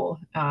well.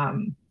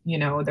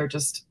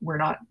 We're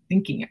not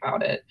thinking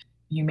about it.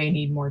 You may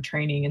need more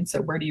training. And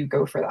so where do you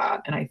go for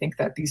that? And I think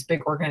that these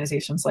big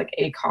organizations like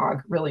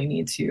ACOG really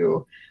need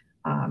to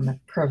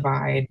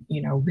provide,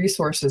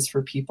 resources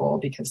for people,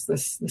 because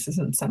this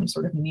isn't some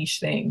sort of niche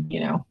thing.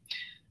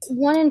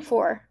 1 in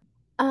 4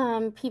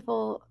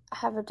 people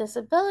have a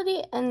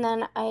disability, and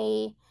then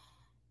I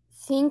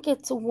think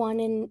it's 1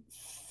 in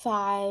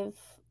 5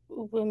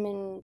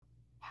 women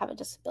have a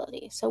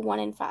disability. So 1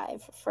 in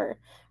 5 for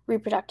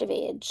reproductive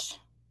age.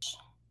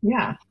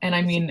 Yeah. And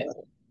I mean,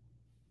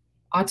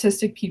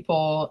 autistic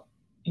people,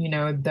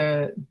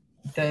 the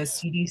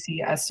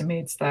CDC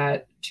estimates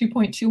that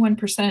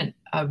 2.21%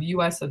 of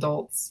US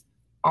adults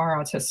are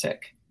autistic.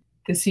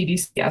 The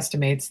CDC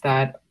estimates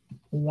that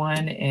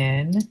 1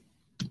 in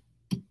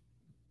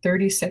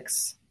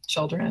 36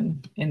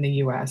 children in the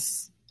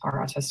US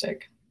are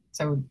autistic.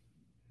 So,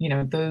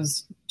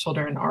 those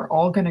children are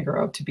all going to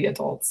grow up to be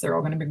adults. They're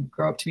all going to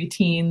grow up to be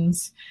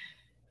teens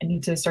and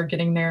need to start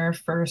getting their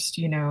first,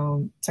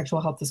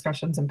 sexual health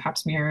discussions and pap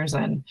smears.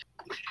 And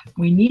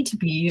we need to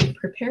be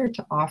prepared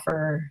to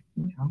offer,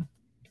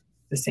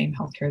 the same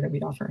healthcare that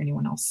we'd offer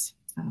anyone else.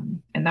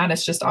 And that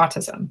is just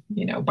autism,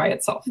 by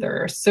itself.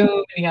 There are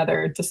so many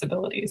other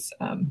disabilities.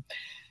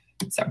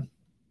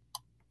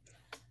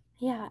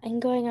 Yeah,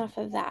 and going off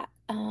of that,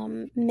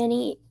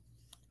 many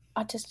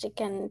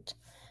autistic and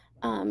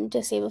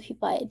disabled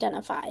people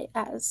identify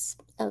as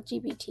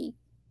LGBTQ+.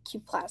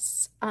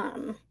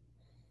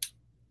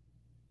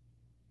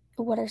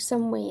 What are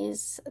some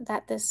ways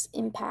that this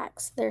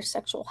impacts their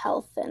sexual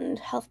health and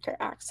healthcare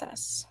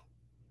access?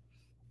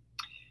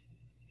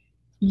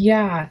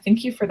 Yeah,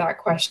 thank you for that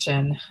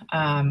question.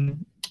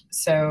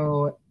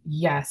 So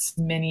yes,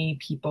 many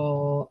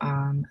people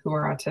who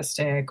are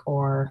autistic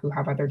or who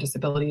have other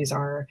disabilities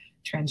are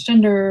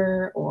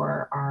transgender,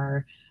 or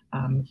are,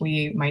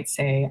 we might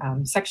say,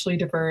 sexually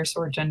diverse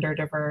or gender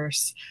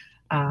diverse.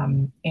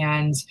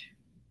 And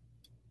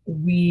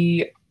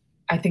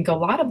I think a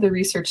lot of the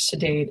research to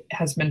date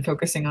has been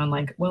focusing on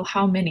like, well,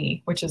 how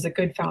many, which is a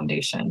good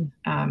foundation.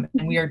 And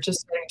we are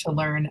just starting to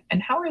learn,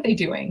 and how are they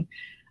doing?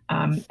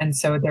 And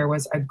so there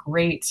was a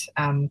great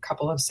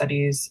couple of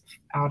studies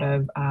out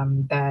of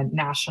the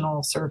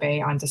National Survey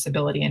on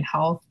Disability and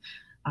Health.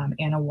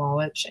 Anna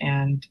Wallach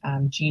and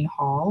Jean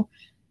Hall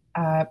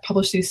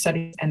published these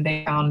studies, and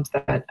they found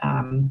that,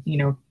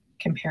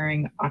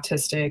 comparing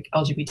autistic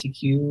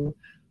LGBTQ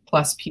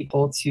plus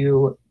people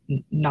to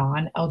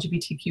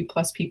non-LGBTQ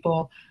plus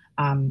people,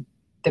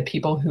 the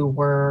people who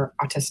were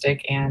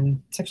autistic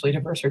and sexually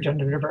diverse or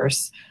gender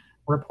diverse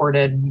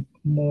reported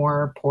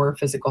more poor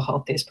physical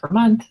health days per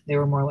month. They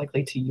were more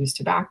likely to use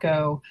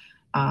tobacco.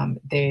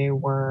 They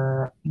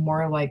were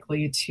more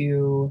likely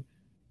to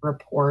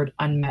report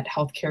unmet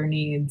healthcare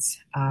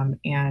needs,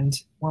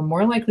 and were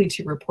more likely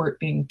to report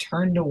being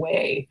turned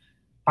away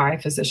by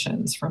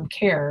physicians from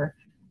care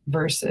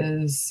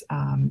versus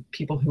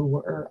people who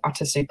were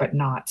autistic but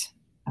not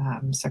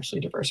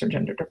sexually diverse or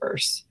gender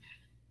diverse.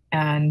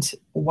 And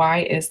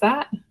why is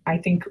that? I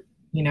think,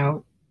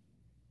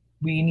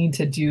 we need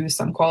to do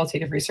some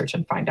qualitative research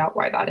and find out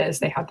why that is.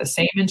 They had the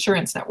same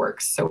insurance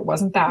networks, so it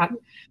wasn't that.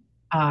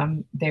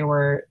 They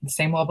were the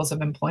same levels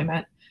of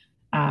employment.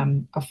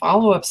 A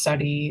follow-up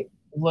study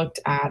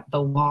looked at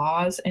the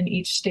laws in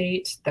each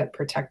state that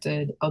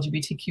protected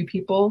LGBTQ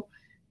people,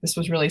 this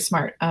was really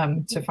smart,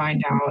 to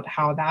find out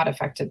how that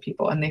affected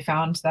people. And they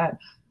found that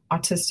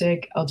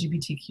autistic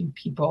LGBTQ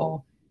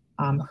people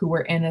who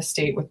were in a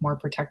state with more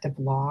protective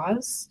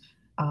laws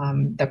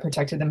that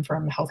protected them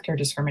from healthcare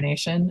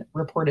discrimination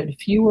reported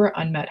fewer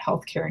unmet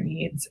healthcare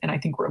needs, and I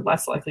think were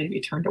less likely to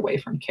be turned away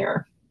from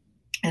care.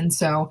 And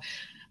so,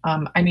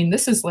 I mean,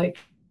 this is like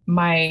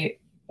my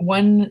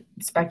one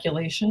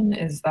speculation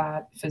is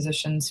that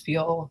physicians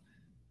feel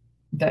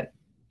that,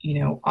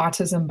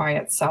 autism by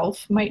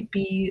itself might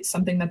be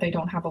something that they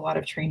don't have a lot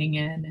of training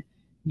in.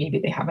 Maybe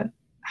they haven't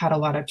had a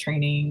lot of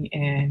training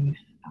in,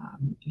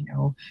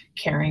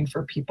 caring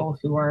for people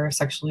who are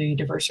sexually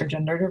diverse or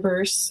gender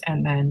diverse.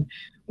 And then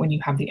when you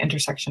have the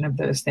intersection of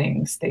those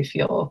things, they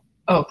feel,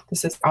 oh,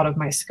 this is out of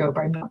my scope.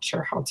 I'm not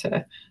sure how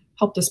to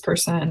help this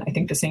person. I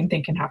think the same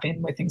thing can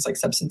happen with things like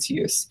substance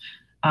use.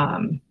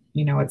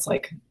 It's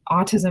like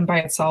autism by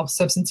itself,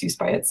 substance use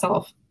by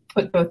itself,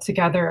 put both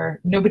together.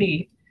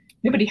 Nobody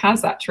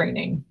has that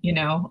training,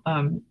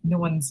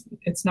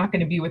 it's not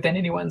going to be within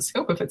anyone's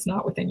scope if it's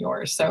not within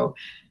yours.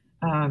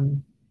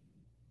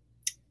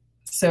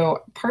 So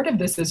part of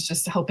this is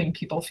just helping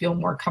people feel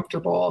more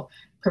comfortable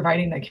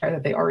providing the care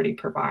that they already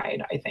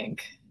provide, I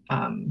think.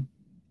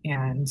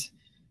 And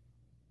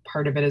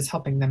part of it is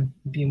helping them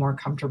be more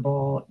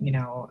comfortable,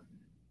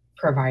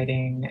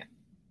 providing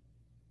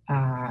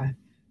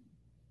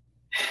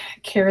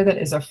care that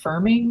is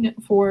affirming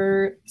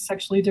for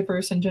sexually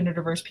diverse and gender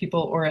diverse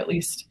people, or at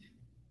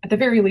the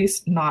very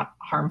least, not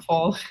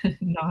harmful,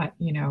 not,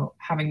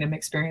 having them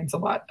experience a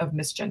lot of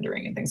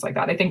misgendering and things like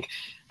that. I think,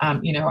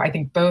 I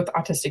think both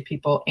autistic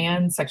people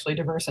and sexually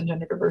diverse and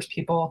gender diverse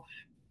people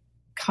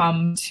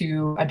come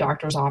to a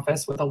doctor's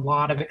office with a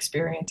lot of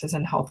experiences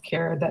in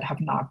healthcare that have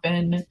not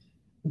been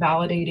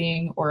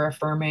validating or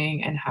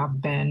affirming and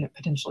have been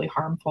potentially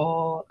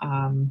harmful.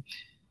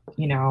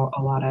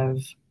 A lot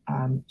of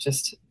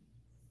just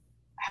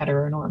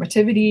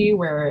heteronormativity,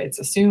 where it's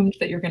assumed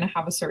that you're going to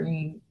have a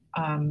certain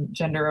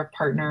gender of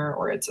partner,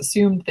 or it's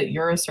assumed that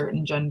you're a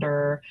certain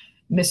gender,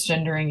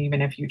 misgendering,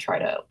 even if you try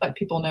to let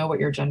people know what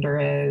your gender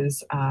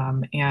is.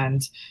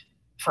 And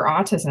for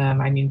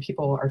autism, I mean,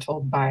 people are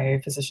told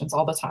by physicians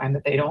all the time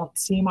that they don't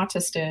seem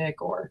autistic,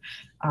 or,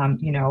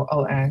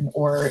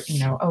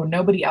 oh,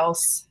 nobody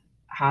else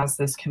has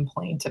this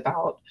complaint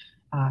about,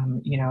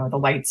 the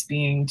lights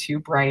being too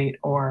bright,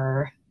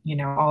 or,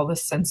 all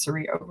this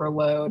sensory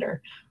overload,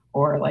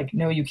 or like,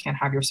 no, you can't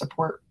have your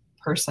support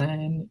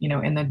person,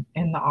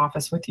 in the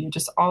office with you,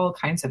 just all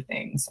kinds of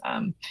things.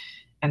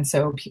 And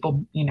so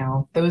people,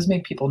 those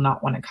make people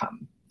not want to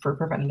come for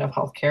preventative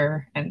health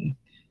care. And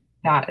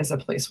that is a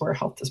place where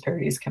health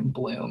disparities can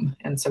bloom.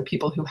 And so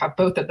people who have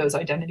both of those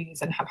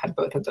identities and have had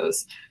both of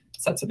those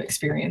sets of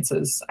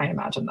experiences, I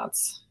imagine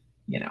that's,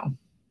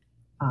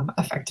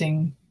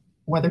 affecting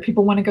whether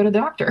people want to go to the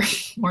doctor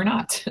or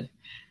not.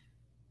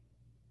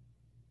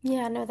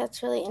 Yeah, no,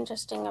 that's really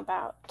interesting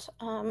about,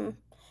 I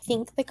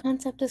think the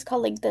concept is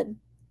called like the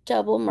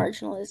double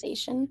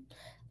marginalization.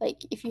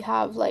 Like if you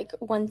have like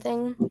one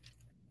thing,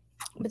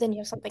 but then you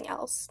have something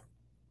else.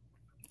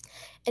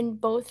 And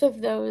both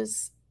of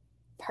those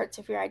parts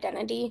of your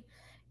identity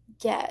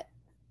get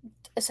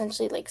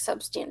essentially like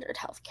substandard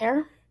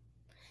healthcare.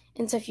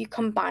 And so if you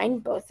combine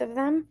both of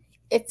them,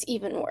 it's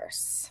even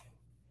worse.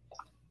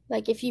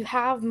 Like if you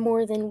have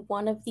more than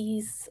one of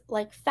these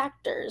like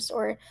factors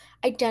or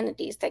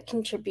identities that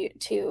contribute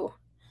to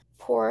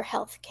poor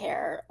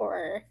healthcare,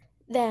 or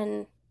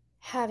then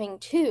having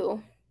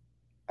two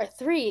or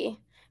three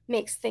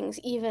makes things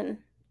even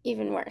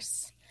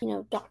worse.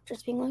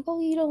 Doctors being like,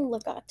 "Oh, you don't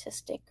look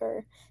autistic,"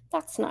 or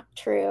 "That's not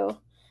true."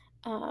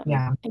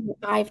 Yeah. I mean,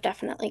 I've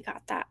definitely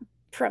got that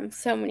from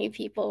so many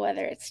people,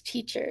 whether it's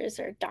teachers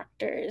or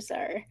doctors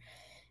or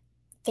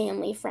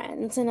family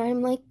friends, and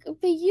I'm like,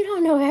 "But you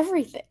don't know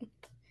everything."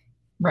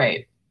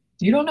 Right.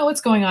 You don't know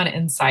what's going on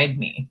inside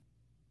me.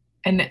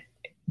 And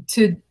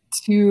to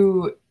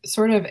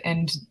sort of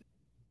end,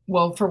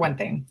 well, for one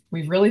thing,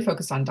 we've really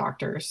focused on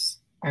doctors,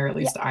 or at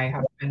least I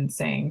have been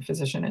saying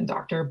physician and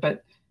doctor,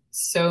 but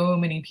so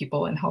many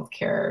people in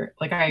healthcare,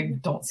 like I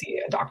don't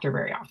see a doctor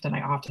very often.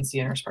 I often see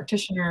a nurse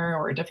practitioner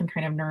or a different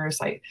kind of nurse.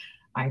 I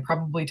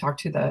probably talk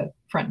to the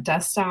front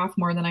desk staff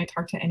more than I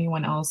talk to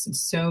anyone else. And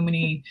so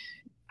many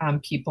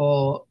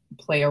people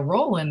play a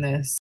role in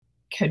this,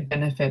 could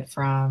benefit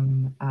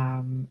from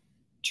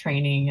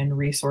training and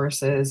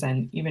resources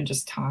and even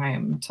just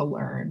time to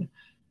learn.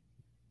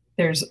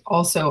 There's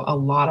also a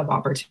lot of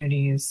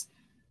opportunities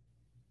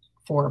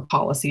for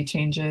policy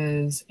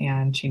changes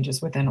and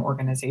changes within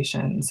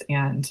organizations.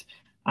 And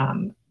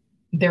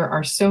there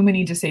are so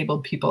many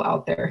disabled people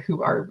out there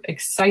who are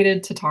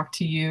excited to talk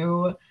to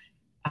you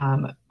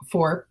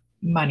for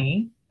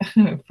money,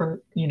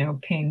 for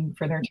paying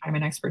for their time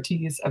and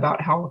expertise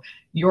about how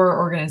your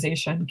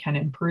organization can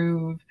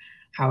improve,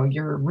 how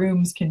your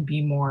rooms can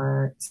be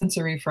more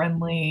sensory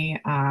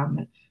friendly,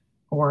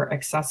 or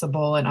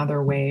accessible in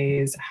other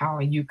ways, how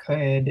you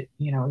could,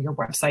 your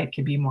website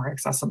could be more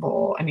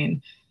accessible. I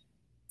mean,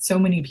 so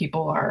many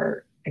people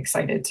are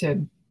excited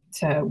to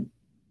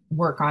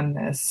work on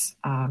this.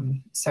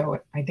 So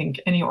I think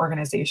any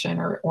organization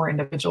or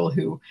individual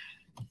who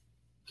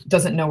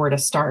doesn't know where to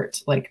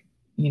start, like,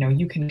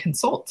 you can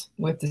consult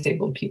with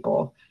disabled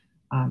people,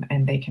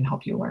 and they can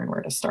help you learn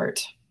where to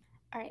start.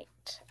 All right,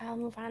 I'll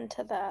move on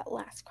to the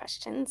last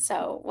question.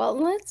 So,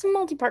 well, it's a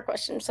multi-part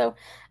question. So,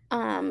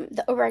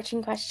 the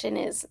overarching question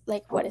is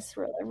like, what is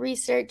the role of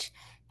research?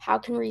 How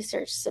can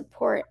research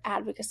support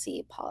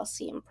advocacy,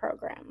 policy, and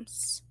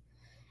programs?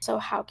 So,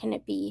 how can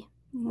it be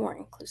more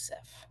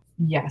inclusive?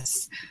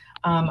 Yes.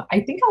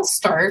 I think I'll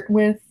start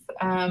with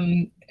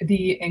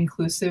the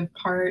inclusive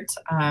part.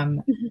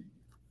 Mhm.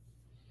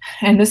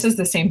 And this is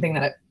the same thing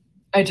that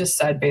I just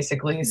said,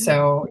 basically. Mhm.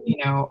 So,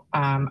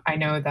 I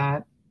know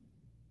that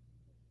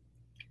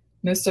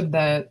most of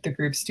the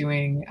groups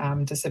doing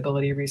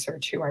disability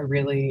research who I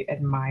really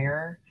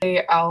admire,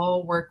 they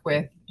all work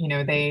with,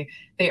 they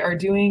are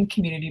doing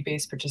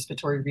community-based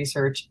participatory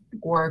research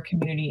or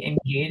community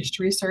engaged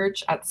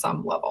research at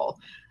some level.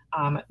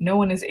 No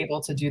one is able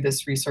to do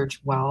this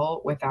research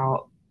well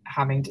without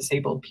having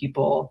disabled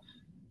people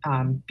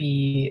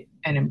be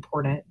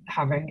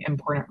having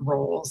important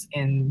roles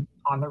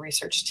on the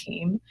research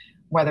team,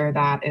 whether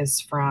that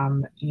is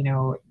from,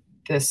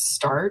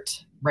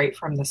 right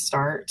from the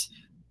start,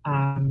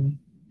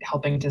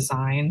 helping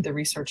design the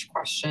research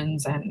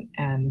questions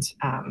and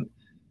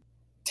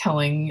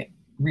telling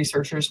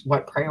researchers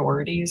what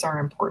priorities are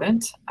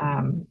important,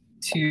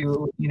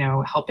 to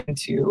helping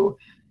to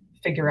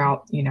figure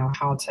out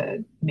how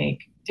to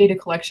make data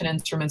collection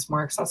instruments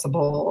more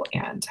accessible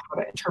and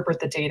how to interpret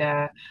the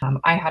data.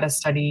 I had a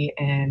study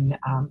in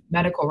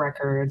medical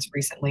records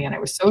recently, and I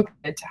was so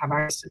excited to have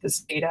access to this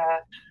data,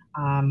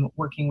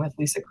 working with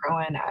Lisa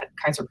Crowan at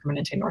Kaiser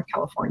Permanente, North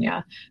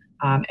California.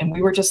 And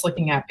we were just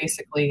looking at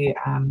basically,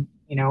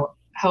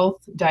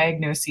 health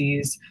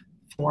diagnoses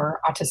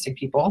for autistic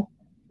people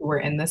who were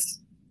in this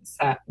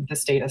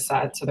data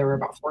set. So there were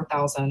about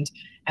 4,000.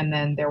 And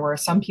then there were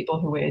some people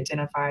who we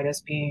identified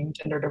as being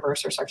gender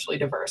diverse or sexually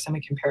diverse. And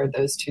we compared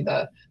those to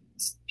the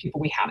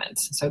people we hadn't.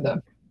 So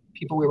the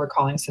people we were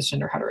calling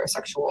cisgender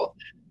heterosexual.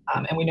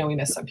 And we know we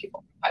missed some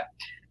people.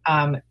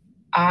 But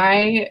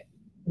I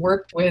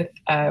worked with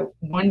a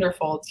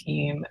wonderful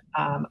team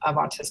of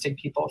autistic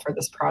people for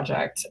this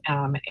project.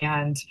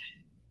 And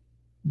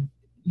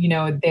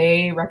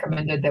they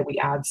recommended that we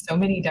add so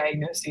many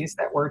diagnoses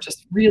that were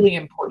just really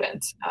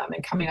important,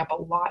 and coming up a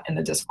lot in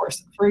the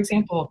discourse. For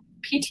example,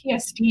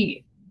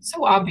 PTSD,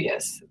 so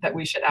obvious that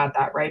we should add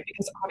that, right?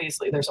 Because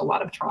obviously there's a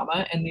lot of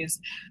trauma in these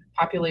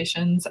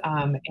populations,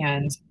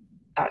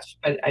 but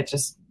I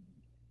just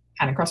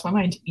kind of crossed my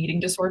mind. Eating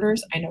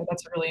disorders, I know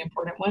that's a really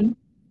important one.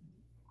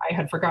 I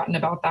had forgotten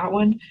about that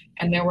one.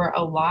 And there were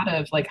a lot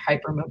of like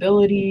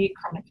hypermobility,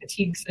 chronic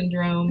fatigue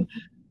syndrome,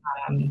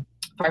 um,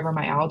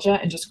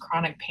 fibromyalgia, and just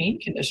chronic pain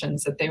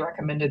conditions that they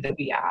recommended that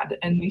we add.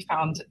 And we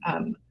found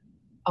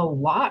a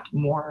lot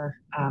more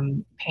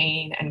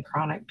pain and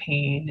chronic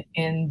pain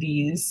in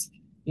these,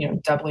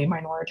 doubly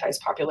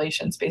minoritized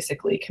populations,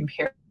 basically,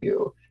 compared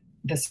to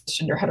the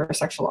cisgender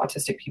heterosexual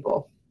autistic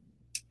people.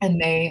 And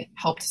they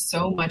helped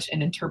so much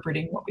in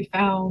interpreting what we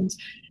found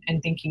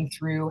and thinking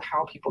through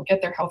how people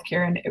get their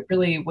healthcare. And it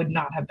really would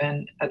not have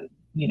been,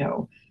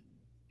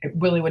 it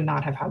really would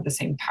not have had the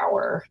same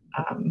power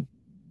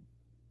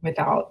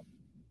without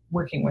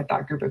working with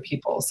that group of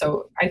people.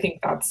 So I think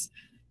that's,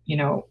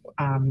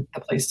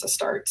 the place to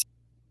start.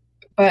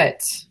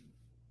 But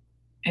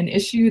an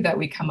issue that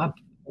we come up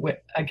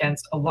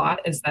against a lot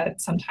is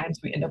that sometimes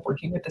we end up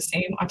working with the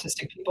same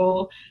autistic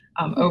people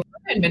over,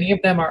 and many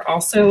of them are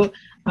also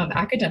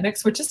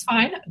academics, which is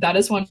fine. That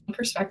is one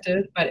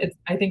perspective, but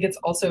I think it's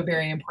also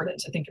very important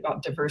to think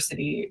about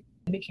diversity,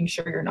 making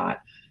sure you're not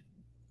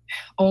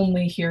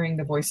only hearing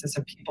the voices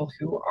of people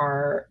who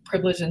are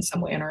privileged in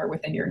some way and are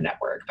within your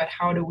network, but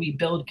how do we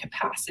build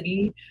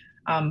capacity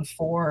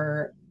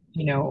for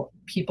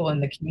people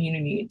in the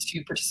community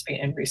to participate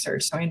in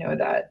research? So I know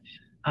that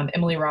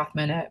Emily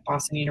Rothman at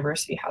Boston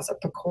University has a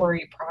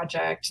PCORI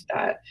project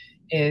that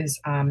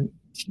is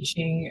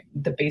teaching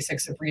the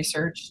basics of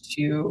research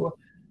to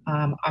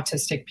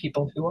autistic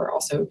people who are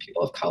also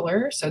people of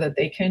color, so that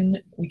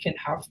we can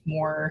have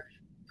more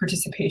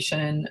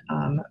participation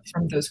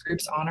from those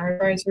groups on our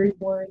advisory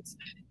boards.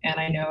 And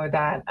I know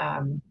that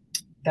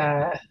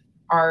the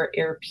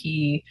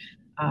RARP,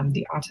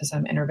 the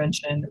Autism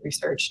Intervention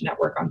Research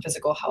Network on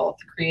Physical Health,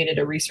 created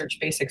a research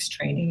basics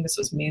training. This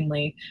was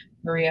mainly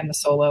Maria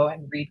Masolo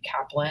and Reed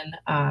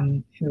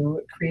Kaplan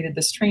who created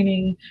this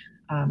training,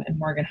 and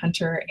Morgan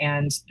Hunter.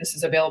 And this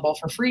is available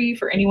for free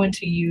for anyone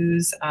to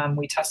use.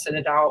 We tested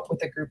it out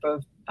with a group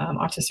of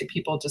autistic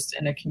people just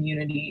in a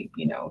community,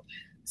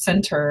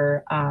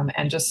 center,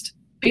 and just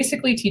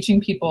basically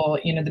teaching people,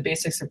 the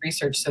basics of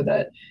research, so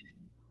that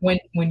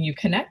when you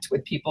connect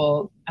with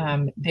people,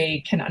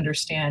 they can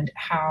understand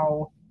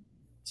how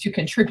to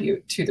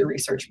contribute to the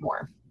research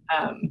more,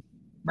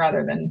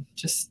 rather than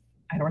just,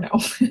 I don't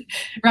know,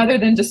 rather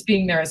than just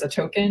being there as a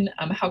token.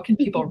 How can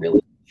people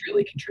really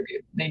truly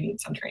contribute? They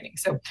need some training.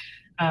 So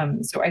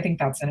I think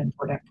that's an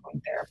important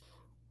point there.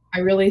 I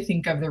really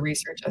think of the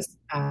research as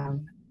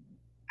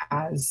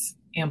as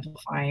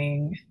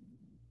amplifying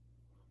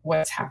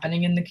what's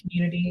happening in the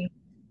community.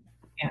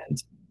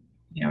 And,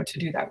 to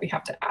do that, we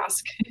have to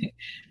ask.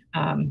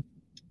 um,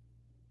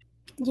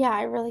 Yeah,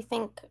 I really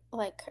think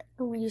like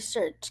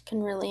research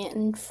can really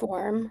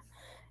inform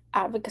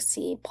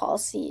advocacy,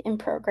 policy, and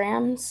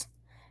programs,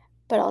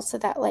 but also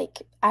that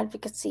like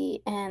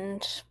advocacy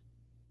and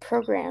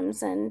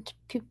programs and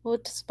people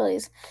with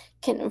disabilities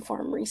can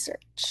inform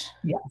research.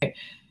 yeah.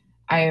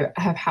 I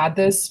have had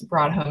this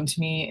brought home to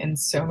me in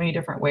so many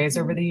different ways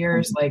over the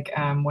years. Like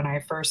when I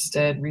first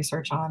did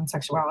research on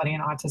sexuality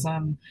and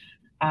autism,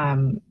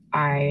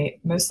 I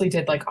mostly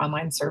did like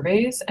online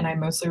surveys, and I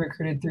mostly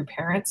recruited through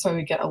parents. So I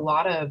would get a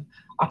lot of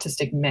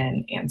autistic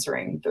men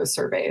answering those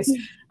surveys.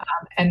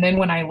 And then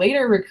when I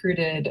later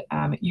recruited,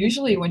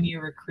 usually when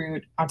you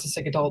recruit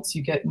autistic adults,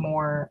 you get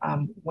more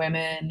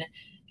women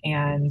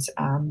and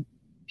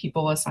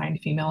people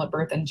assigned female at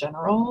birth in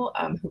general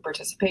who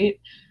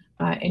participate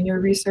in your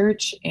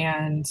research.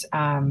 And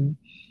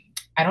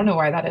I don't know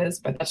why that is,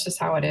 but that's just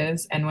how it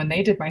is. And when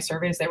they did my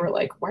surveys, they were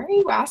like, why are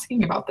you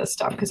asking about this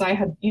stuff? Because I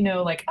had,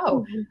 like,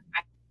 oh, Mhm.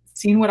 I've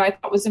seen what I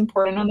thought was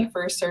important on the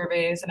first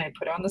surveys, and I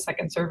put on the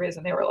second surveys,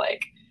 and they were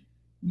like,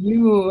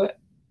 you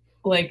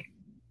like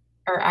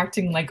are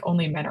acting like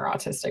only men are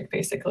autistic,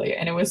 basically.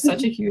 And it was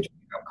such a huge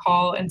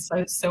call, and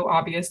so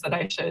obvious that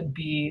I should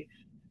be,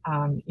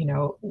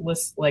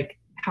 like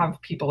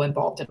have people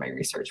involved in my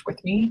research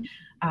with me.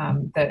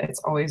 That it's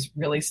always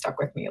really stuck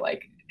with me.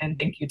 Like, and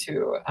thank you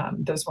to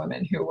those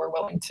women who were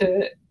willing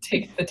to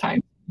take the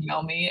time to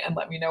email me and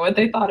let me know what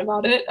they thought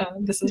about it.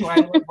 This is why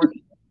I love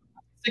working in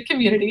the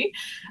community.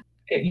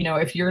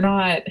 If you're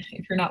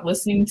not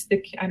listening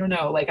to I don't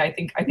know, like I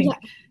think Yeah.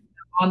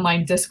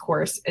 online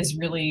discourse is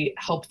really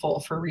helpful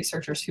for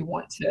researchers who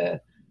want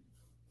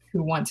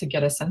to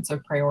get a sense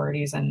of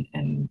priorities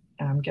and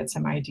get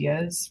some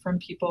ideas from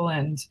people.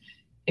 And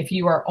if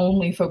you are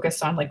only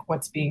focused on like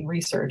what's being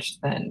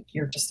researched, then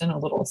you're just in a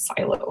little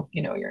silo.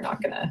 You're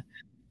not gonna,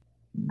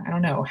 I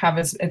don't know, have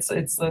it's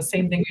the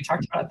same thing we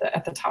talked about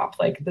at the top,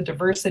 like the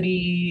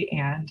diversity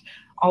and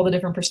all the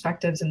different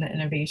perspectives and the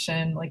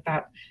innovation, like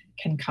that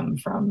can come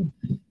from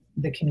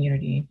the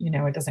community.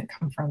 It doesn't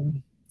come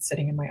from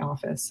sitting in my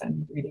office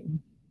and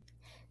reading.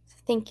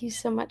 Thank you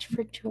so much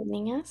for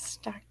joining us,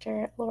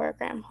 Dr. Laura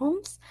Graham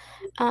Holmes.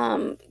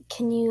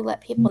 Can you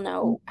let people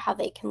know how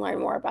they can learn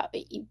more about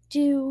what you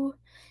do?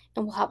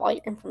 And we'll have all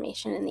your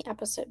information in the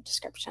episode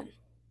description.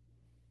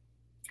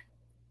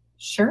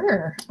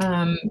 Sure.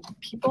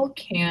 People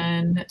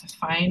can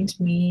find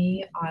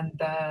me on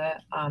the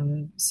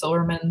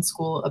Silverman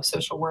School of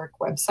Social Work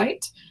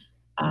website,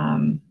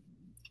 and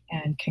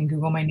can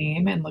Google my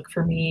name and look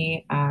for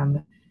me.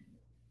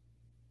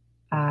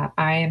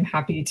 I am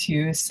happy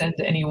to send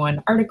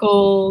anyone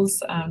articles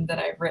that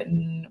I've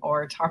written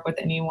or talk with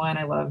anyone.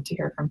 I love to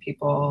hear from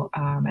people,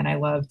 and I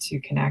love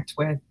to connect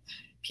with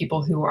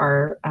people who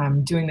are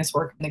doing this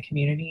work in the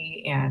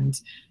community. And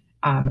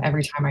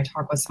every time I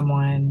talk with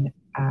someone,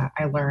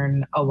 I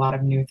learn a lot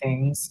of new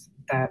things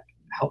that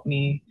help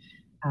me,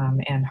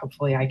 and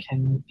hopefully I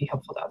can be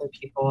helpful to other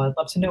people. I'd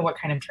love to know what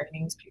kind of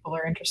trainings people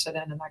are interested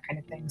in and that kind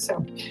of thing.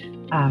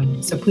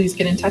 So please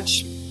get in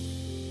touch.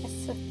 Yes,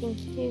 so thank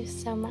you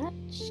so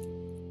much.